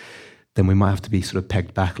does, then we might have to be sort of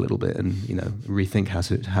pegged back a little bit and rethink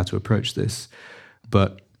how to approach this.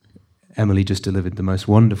 But Emily just delivered the most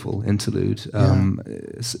wonderful interlude,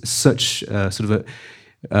 such sort of a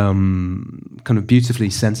kind of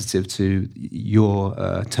beautifully sensitive to your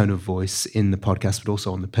tone of voice in the podcast, but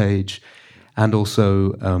also on the page, and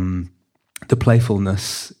also the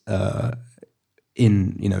playfulness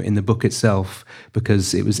in the book itself,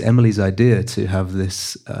 because it was Emily's idea to have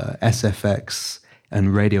this SFX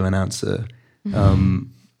and radio announcer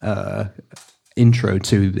intro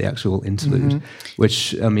to the actual interlude,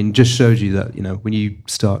 which just shows you that when you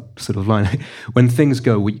start sort of when things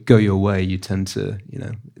go your way, you tend to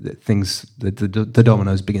the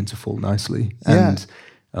dominoes begin to fall nicely. And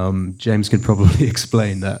James can probably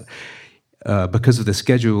explain that because of the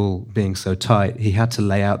schedule being so tight, he had to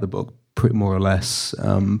lay out the book pretty more or less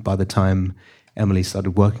by the time Emily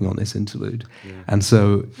started working on this interlude. And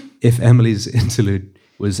so if Emily's interlude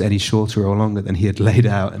was any shorter or longer than he had laid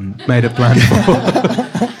out and made a plan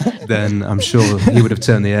for, then I'm sure he would have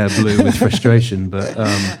turned the air blue with frustration. But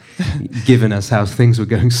given us how things were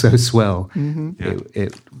going so swell,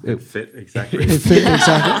 it fit exactly. It fit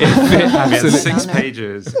exactly. It fit We had absolutely. 6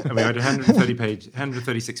 pages. I had a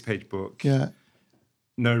 136-page book. Yeah.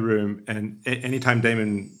 No room, and anytime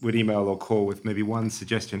Damon would email or call with maybe one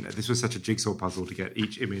suggestion, this was such a jigsaw puzzle to get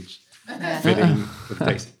each image fitting with the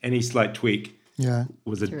text. Any slight tweak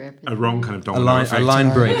was a wrong kind of domino effect. A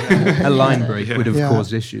line break would have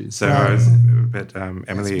caused issues. So, but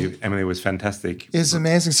Emily was fantastic. It's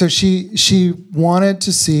amazing. So she wanted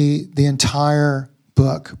to see the entire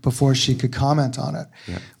book before she could comment on it,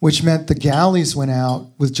 which meant the galleys went out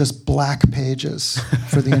with just black pages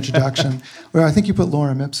for the introduction. Where I think you put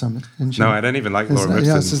Lorem Ipsum. No, I don't even like Lorem Ipsum.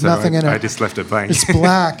 There's nothing in it. I just left it blank. It's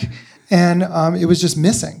black. And it was just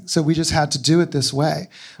missing. So we just had to do it this way.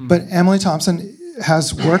 But Emily Thompson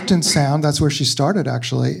has worked in sound. That's where she started,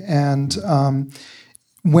 actually. And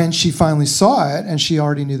when she finally saw it, and she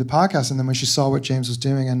already knew the podcast, and then when she saw what James was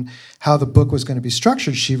doing and how the book was going to be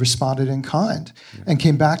structured, she responded in kind and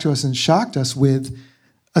came back to us and shocked us with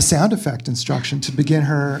a sound effect instruction to begin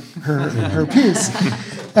her piece.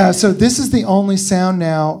 So this is the only sound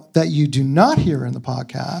now that you do not hear in the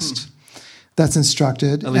podcast that's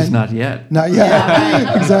instructed. At least not yet. Not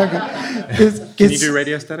yet. Exactly. Can you do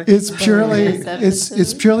radio static? It's purely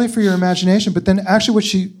it's purely for your imagination. But then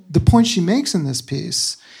actually the point she makes in this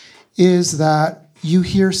piece is that you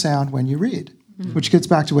hear sound when you read, which gets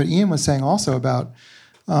back to what Ian was saying also about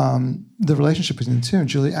the relationship between the two. And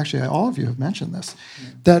Julie, actually, all of you have mentioned this.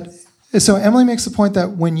 So Emily makes the point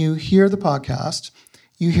that when you hear the podcast,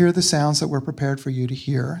 you hear the sounds that we're prepared for you to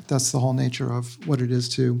hear. That's the whole nature of what it is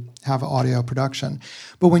to have audio production.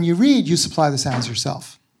 But when you read, you supply the sounds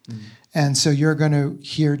yourself. And so you're going to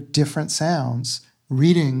hear different sounds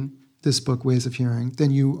reading this book, Ways of Hearing,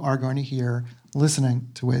 than you are going to hear listening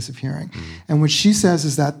to Ways of Hearing. And what she says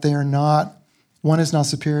is that they are not, one is not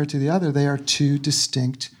superior to the other. They are two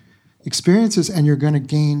distinct experiences, and you're going to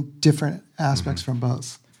gain different aspects from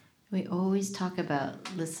both. We always talk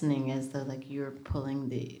about listening as though like you're pulling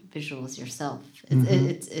the visuals yourself.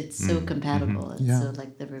 It's so compatible. It's so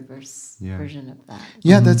like the reverse version of that.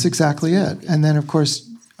 Yeah, that's exactly it. And then, of course,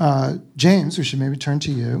 James, we should maybe turn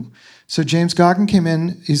to you. So James Goggin came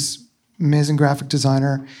in. He's an amazing graphic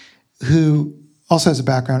designer who also has a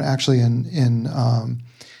background actually in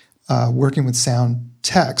working with sound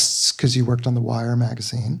texts, because you worked on the Wire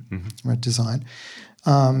magazine, design,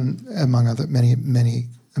 among other many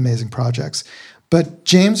amazing projects. But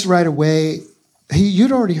James, right away,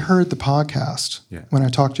 you'd already heard the podcast when I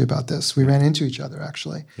talked to you about this. We ran into each other,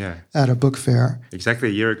 actually, at a book fair. Exactly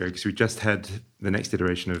a year ago, because we just had the next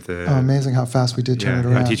iteration of the... Oh, amazing how fast we did turn it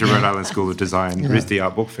around. I teach at Rhode Island School of Design, RISD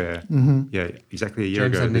Art Book Fair. Yeah, exactly a year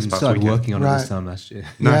ago. James hadn't started working on it this time last year.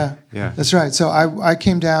 No. Yeah, that's right. So I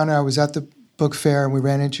came down, and I was at the book fair, and we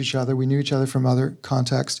ran into each other. We knew each other from other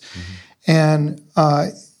contexts. And...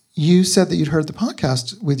 you said that you'd heard the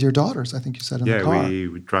podcast with your daughters, I think you said in the car. Yeah, we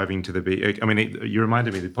were driving to the beach. I mean, you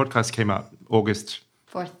reminded me, the podcast came out August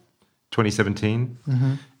 4th, 2017.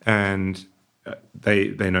 And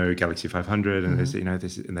they know Galaxy 500, and they say,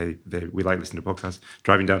 we like listening to podcasts.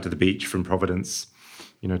 Driving down to the beach from Providence,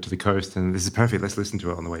 to the coast, and this is perfect. Let's listen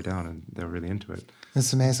to it on the way down, and they were really into it.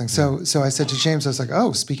 That's amazing. So I said to James, I was like,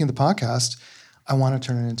 oh, speaking of the podcast, I want to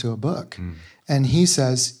turn it into a book. And he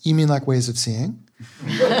says, you mean like Ways of Seeing?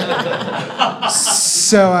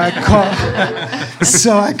 So I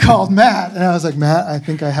called Matt, and I was like, Matt, I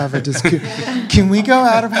think I have a discussion. Can we go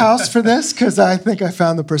out of house for this? Because I think I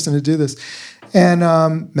found the person to do this. And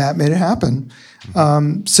Matt made it happen.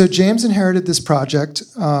 So James inherited this project.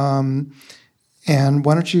 And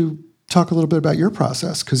why don't you talk a little bit about your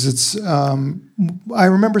process? Because it's, I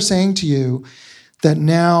remember saying to you that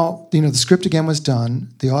now, the script again was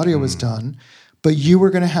done, the audio was done, but you were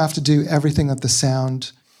going to have to do everything that the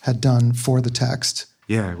sound had done for the text.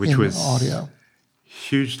 Yeah, which was audio.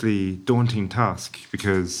 Hugely daunting task,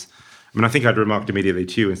 because, I think I'd remarked immediately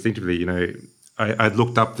to you instinctively, I'd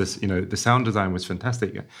looked up this, the sound design was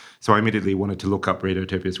fantastic. So I immediately wanted to look up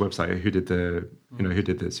Radiotopia's website, who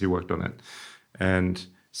did this, who worked on it. And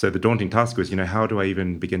so the daunting task was, how do I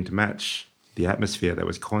even begin to match the atmosphere that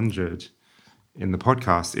was conjured in the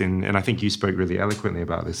podcast? And I think you spoke really eloquently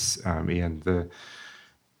about this, Ian,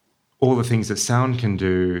 all the things that sound can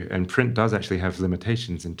do, and print does actually have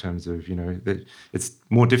limitations in terms of, that it's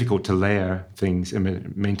more difficult to layer things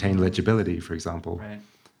and maintain legibility, for example.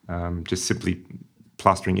 Right. Just simply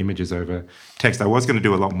plastering images over text. I was going to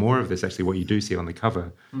do a lot more of this, actually, what you do see on the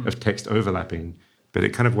cover of text overlapping, but it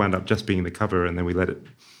kind of wound up just being the cover, and then we let it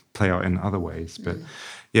play out in other ways. But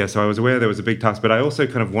yeah, so I was aware there was a big task, but I also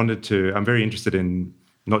kind of wanted to, I'm very interested in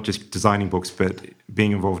not just designing books, but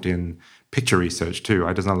being involved in picture research too.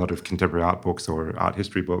 I design a lot of contemporary art books or art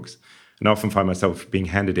history books, and I often find myself being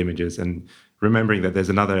handed images and remembering that there's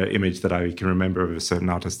another image that I can remember of a certain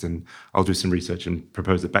artist, and I'll do some research and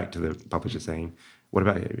propose it back to the publisher saying, what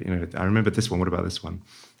about, I remember this one, what about this one?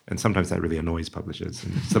 And sometimes that really annoys publishers.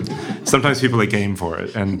 And sometimes people are game for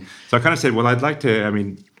it. And so I kind of said, well, I'd like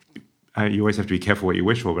to, you always have to be careful what you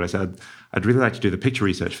wish for, but I said, I'd really like to do the picture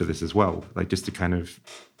research for this as well, like just to kind of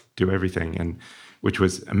do everything, and which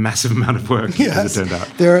was a massive amount of work, as it turned out.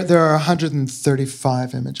 There are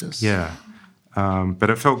 135 images. Yeah. But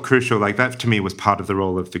it felt crucial. Like that, to me, was part of the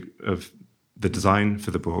role of the design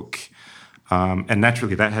for the book. And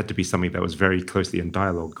naturally, that had to be something that was very closely in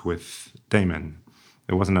dialogue with Damon.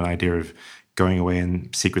 It wasn't an idea of going away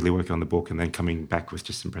and secretly working on the book and then coming back with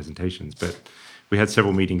just some presentations. But we had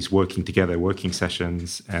several meetings working together, working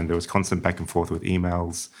sessions, and there was constant back and forth with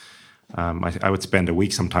emails. I would spend a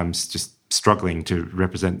week sometimes just struggling to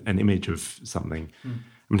represent an image of something.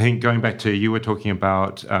 I think going back to, you were talking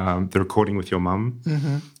about the recording with your mum,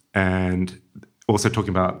 and also talking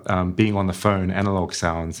about being on the phone, analog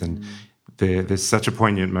sounds, and there's such a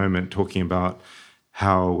poignant moment talking about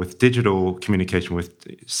how with digital communication with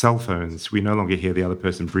cell phones, we no longer hear the other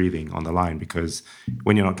person breathing on the line, because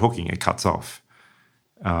when you're not talking, it cuts off.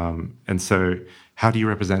 And so how do you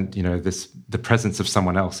represent, the presence of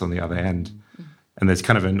someone else on the other end? And there's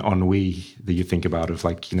kind of an ennui that you think about of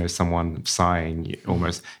someone sighing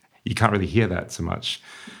almost. You can't really hear that so much.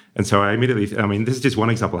 And so I immediately, this is just one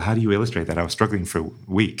example. How do you illustrate that? I was struggling for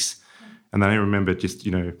weeks. And then I remember just,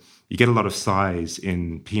 you get a lot of size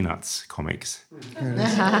in Peanuts comics. And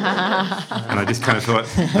I just kind of thought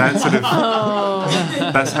that sort of,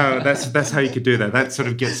 that's how you could do that. That sort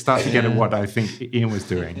of start to get at what I think Ian was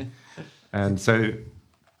doing. And so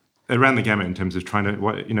it ran the gamut in terms of trying to,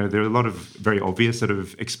 there are a lot of very obvious sort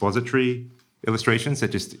of expository illustrations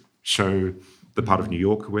that just show the part of New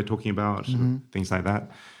York we're talking about, things like that.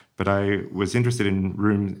 But I was interested in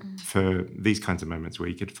room for these kinds of moments where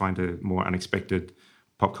you could find a more unexpected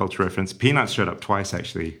pop culture reference. Peanuts showed up twice,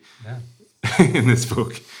 actually, in this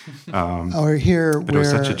book. Or here, but it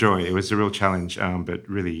was such a joy. It was a real challenge, but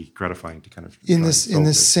really gratifying to kind of in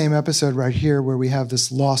this same episode right here, where we have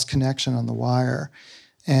this lost connection on the wire,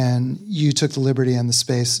 and you took the liberty and the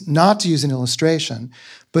space not to use an illustration,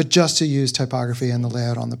 but just to use typography and the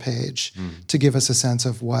layout on the page to give us a sense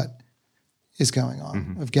of what is going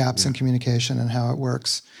on, of gaps in communication and how it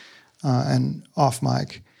works, and off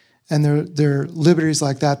mic. And there are liberties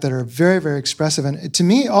like that are very, very expressive. And to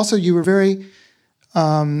me, also, you were very,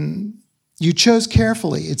 you chose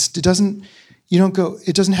carefully. It doesn't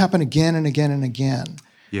happen again and again and again.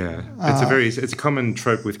 Yeah, it's a common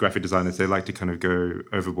trope with graphic designers. They like to kind of go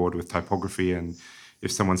overboard with typography, and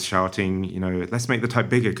if someone's shouting, let's make the type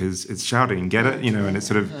bigger because it's shouting, get it, and it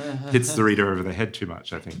sort of hits the reader over the head too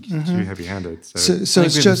much, I think, too heavy-handed. So it's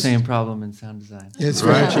just the same problem in sound design. It's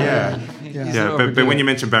right, yeah. But when you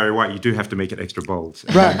mention Barry White, you do have to make it extra bold.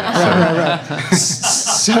 Right.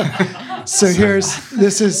 So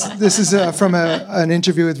this is from an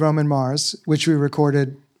interview with Roman Mars, which we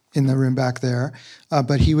recorded in the room back there,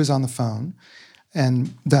 but he was on the phone.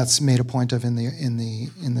 And that's made a point of in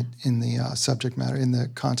the subject matter, in the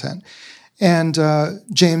content. And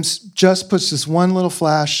James just puts this one little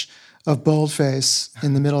flash of boldface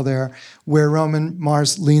in the middle there, where Roman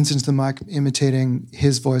Mars leans into the mic, imitating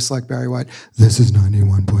his voice like Barry White. This is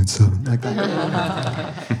 91.7, like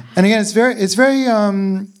that. And again,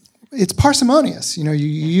 it's parsimonious. You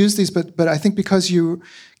use these, but I think because you're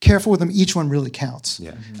careful with them, each one really counts.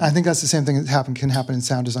 Yeah. I think that's the same thing that can happen in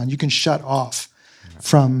sound design. You can shut off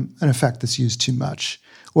from an effect that's used too much.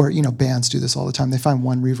 Or, bands do this all the time. They find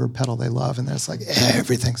one reverb pedal they love, and there's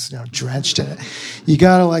everything's drenched in it. You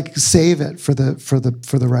gotta save it for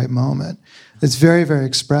the right moment. It's very, very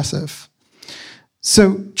expressive.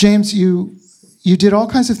 So, James, you did all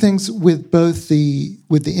kinds of things with both the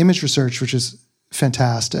image research, which is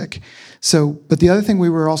fantastic. So, but the other thing, we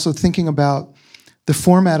were also thinking about the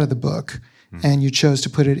format of the book, and you chose to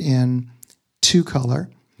put it in 2-color.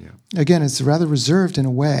 Again, it's rather reserved in a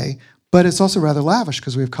way, but it's also rather lavish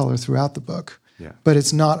because we have color throughout the book. Yeah. But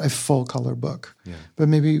it's not a full color book. Yeah. But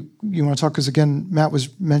maybe you want to talk, because again, Matt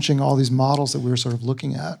was mentioning all these models that we were sort of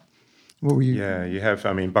looking at. What were you? Yeah, you have,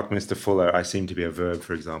 Buckminster Fuller, I seem to be a verb,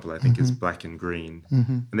 for example, I think is black and green.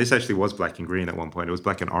 And this actually was black and green at one point. It was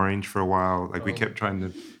black and orange for a while. We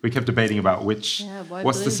kept debating about what's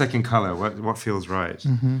the second color, what feels right.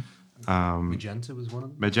 Magenta was one of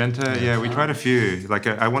them. Magenta, we tried a few.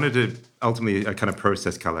 I wanted to ultimately a kind of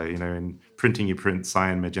process color. In printing, you print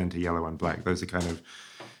cyan, magenta, yellow, and black. Those are kind of,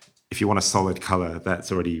 if you want a solid color,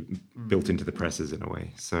 that's already built into the presses in a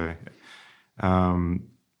way. So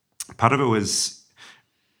part of it was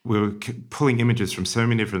we were pulling images from so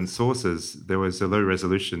many different sources. There was a low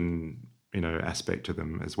resolution, aspect to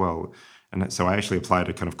them as well. And so I actually applied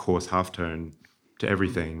a kind of coarse halftone to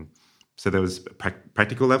everything. So there was a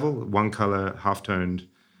practical level, one color, half-toned,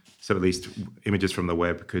 so at least images from the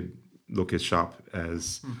web could look as sharp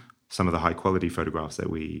as some of the high-quality photographs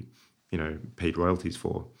that we, paid royalties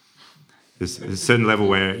for. There's a certain level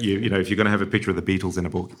where if you're going to have a picture of the Beatles in a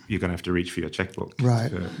book, you're going to have to reach for your checkbook.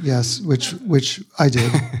 Right. Yes, which I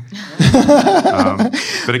did.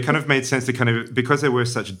 But it kind of made sense to because there were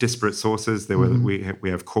such disparate sources. There were we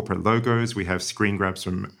have corporate logos, we have screen grabs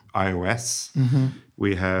from iOS,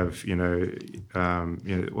 we have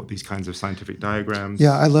these kinds of scientific diagrams.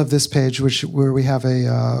 Yeah, I love this page, where we have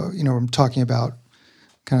we're talking about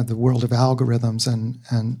kind of the world of algorithms, and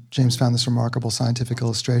James found this remarkable scientific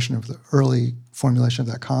illustration of the early formulation of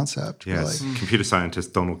that concept. Yes, really. Computer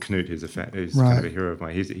scientist Donald Knuth is kind of a hero of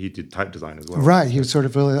mine. He did type design as well. Right, he was sort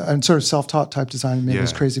of self-taught type design and made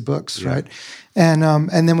those crazy books, right? And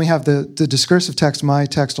then we have the discursive text, my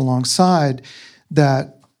text alongside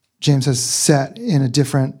that James has set in a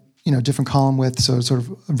different column width, so it sort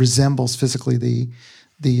of resembles physically the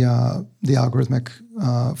algorithmic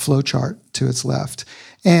flow chart to its left,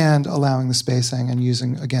 and allowing the spacing and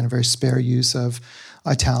using, again, a very spare use of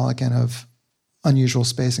italic and of unusual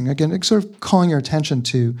spacing. Again, sort of calling your attention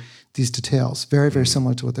to these details, very, very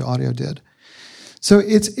similar to what the audio did. So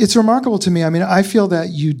it's remarkable to me. I feel that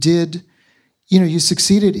you you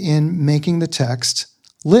succeeded in making the text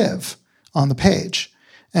live on the page.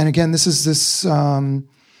 And again, this is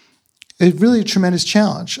really a tremendous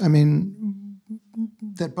challenge. I mean,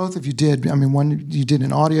 that both of you did. I mean, one you did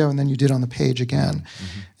in audio and then you did on the page again.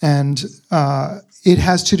 And it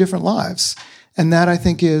has two different lives. And that, I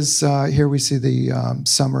think, is, here we see the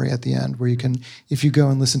summary at the end, where you can, if you go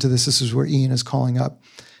and listen to this is where Ian is calling up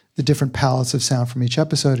the different palettes of sound from each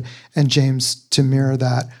episode. And James, to mirror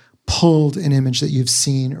that, pulled an image that you've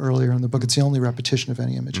seen earlier in the book. It's the only repetition of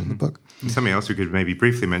any image in the book. And something else we could maybe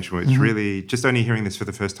briefly mention, which really, just only hearing this for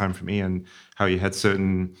the first time from Ian, how you had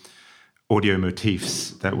certain audio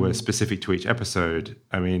motifs that were specific to each episode.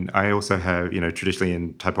 I mean, I also have, traditionally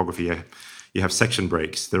in typography, you have section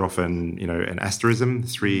breaks. They're often, an asterism,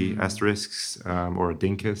 3 asterisks, or a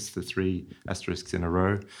dinkus, the 3 asterisks in a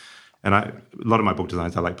row. And a lot of my book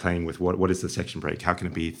designs, I like playing with what is the section break? How can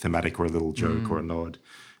it be thematic or a little joke or a nod?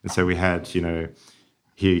 And so we had, here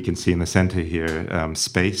you can see in the center here,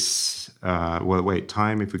 space.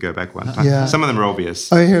 Time, if we go back one time. Yeah. Some of them are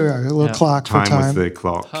obvious. Oh, here we are, a little clock for time. Time was the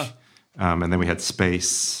clock. And then we had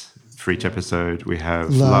space for each episode. We have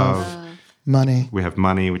love. Money. We have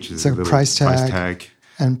money, which is a little price tag.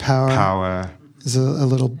 And power. Power. Is a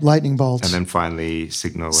little lightning bolt. And then finally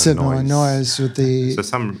signal and noise with the... So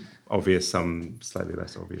some obvious, some slightly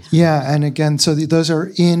less obvious. Yeah, and again, so those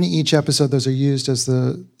are in each episode. Those are used as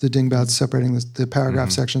the dingbats separating the paragraph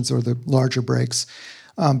sections or the larger breaks.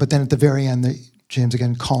 But then at the very end, James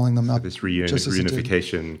again calling them up. This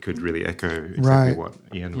reunification could really echo exactly what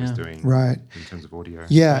Ian was doing in terms of audio.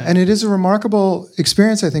 Yeah, and it is a remarkable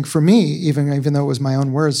experience, I think, for me, even though it was my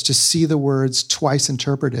own words, to see the words twice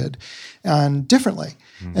interpreted and differently.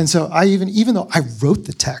 And so I even though I wrote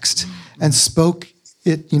the text and spoke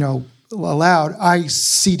it, aloud, I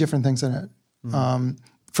see different things in it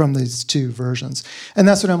from these two versions. And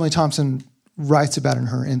that's what Emily Thompson writes about in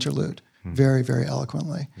her interlude, very, very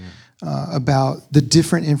eloquently. About the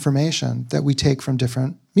different information that we take from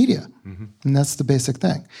different media. And that's the basic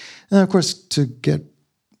thing. And of course, to get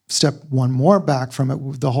step one more back from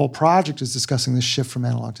it, the whole project is discussing the shift from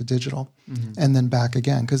analog to digital and then back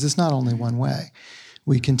again, because it's not only one way.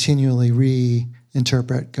 We continually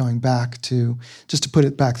reinterpret going back to, just to put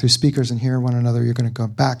it back through speakers and hear one another, you're going to go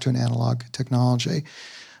back to an analog technology.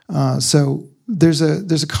 So there's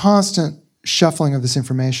a constant shuffling of this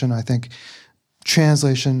information, I think,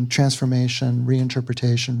 translation, transformation,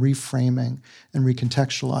 reinterpretation, reframing, and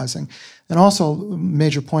recontextualizing. And also a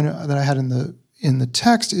major point that I had in the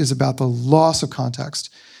text is about the loss of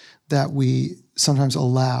context that we sometimes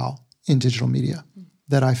allow in digital media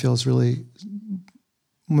that I feel is really,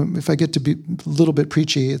 if I get to be a little bit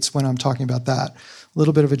preachy, it's when I'm talking about that, a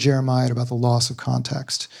little bit of a Jeremiah about the loss of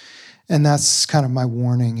context. And that's kind of my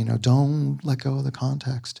warning, don't let go of the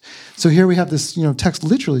context. So here we have this, text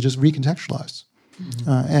literally just recontextualized.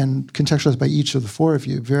 And contextualized by each of the 4 of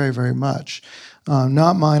you very, very much.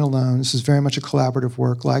 Not mine alone. This is very much a collaborative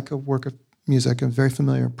work, like a work of music, a very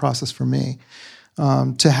familiar process for me,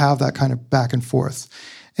 to have that kind of back and forth.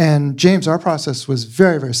 And James, our process was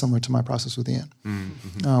very, very similar to my process with Ian,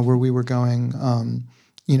 where we were going,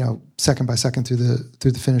 second by second through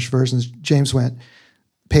the finished versions. James went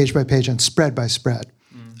page by page and spread by spread.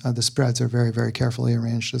 The spreads are very, very carefully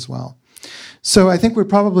arranged as well. So I think we're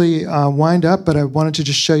probably wind up, but I wanted to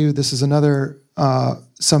just show you, this is another,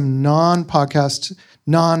 some non-podcast,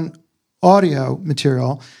 non-audio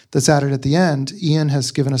material that's added at the end. Ian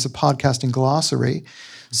has given us a podcasting glossary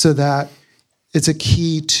so that it's a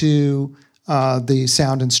key to the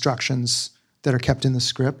sound instructions that are kept in the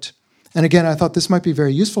script. And again, I thought this might be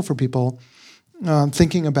very useful for people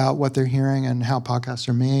thinking about what they're hearing and how podcasts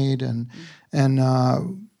are made. And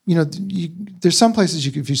there's some places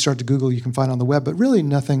if you start to Google, you can find on the web, but really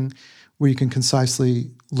nothing where you can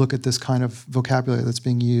concisely look at this kind of vocabulary that's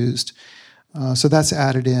being used. So that's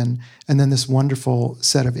added in. And then this wonderful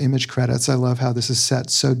set of image credits. I love how this is set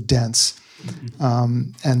so dense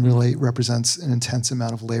and really represents an intense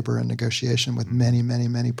amount of labor and negotiation with many, many,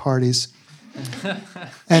 many parties.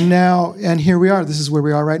 And here we are. This is where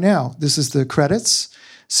we are right now. This is the credits.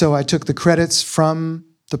 So I took the credits from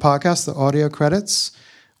the podcast, the audio credits.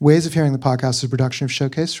 Ways of Hearing the Podcast is a production of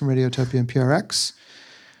Showcase from Radiotopia and PRX,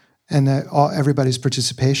 and everybody's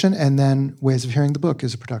participation. And then Ways of Hearing the Book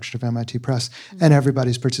is a production of MIT Press, and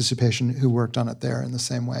everybody's participation who worked on it there in the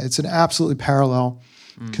same way. It's an absolutely parallel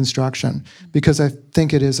construction because I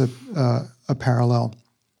think it is a parallel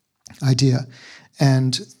idea.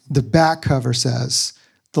 And the back cover says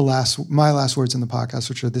my last words in the podcast,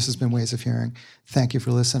 which are, "This has been Ways of Hearing. Thank you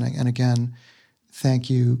for listening." And again, thank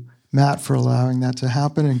you Matt for allowing that to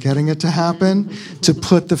happen and getting it to happen, to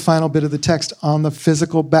put the final bit of the text on the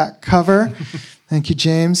physical back cover. Thank you,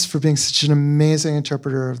 James, for being such an amazing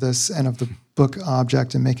interpreter of this and of the book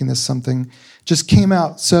object and making this something just came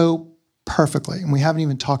out so perfectly. And we haven't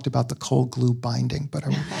even talked about the cold glue binding, but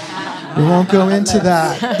we won't go into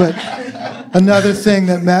that. But another thing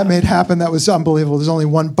that Matt made happen that was unbelievable. There's only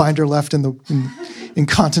one binder left in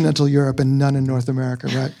continental Europe and none in North America,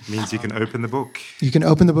 right? Means you can open the book. You can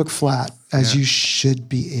open the book flat, as you should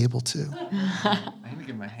be able to. I need to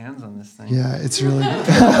get my hands on this thing. Yeah, it's really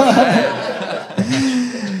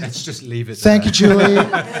Let's just leave it Thank you, Julie.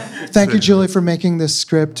 Thank you, Julie, for making this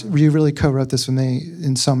script. You really co-wrote this with me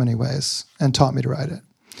in so many ways and taught me to write it.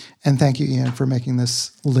 And thank you, Ian, for making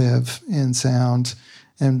this live in sound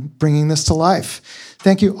and bringing this to life.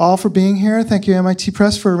 Thank you all for being here. Thank you, MIT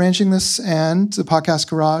Press, for arranging this and the Podcast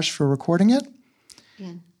Garage for recording it.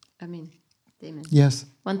 Ian, Damon. Yes.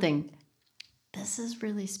 One thing, this is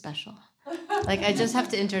really special. Like, I just have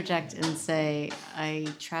to interject and say I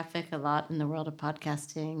traffic a lot in the world of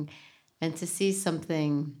podcasting, and to see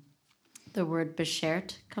something, the word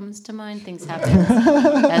beschert comes to mind. Things happen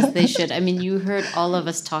as they should. I mean, you heard all of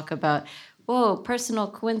us talk about, whoa, personal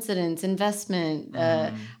coincidence, investment,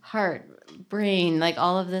 heart, brain, like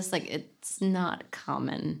all of this. Like, it's not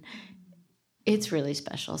common. It's really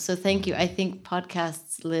special. So thank you. I think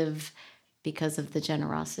podcasts live because of the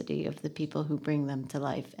generosity of the people who bring them to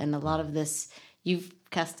life. And a lot of this, you've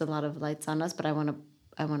cast a lot of lights on us, but I want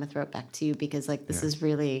to throw it back to you, because like this is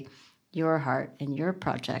really your heart and your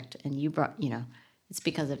project, and you brought, it's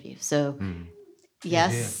because of you. So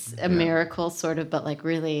yes, a miracle sort of, but like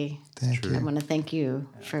really, thank you. I want to thank you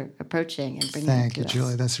for approaching and bringing Thank it you, to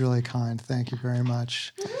Julie. us. That's really kind. Thank you very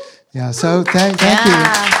much. Yeah, so thank you.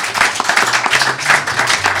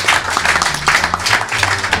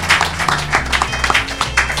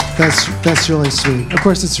 That's really sweet. Of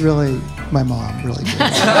course, it's really my mom really gave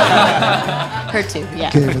it. Her too,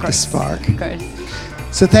 yeah. Gave it the spark. Of course.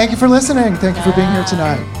 So thank you for listening. Thank you for being here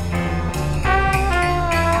tonight.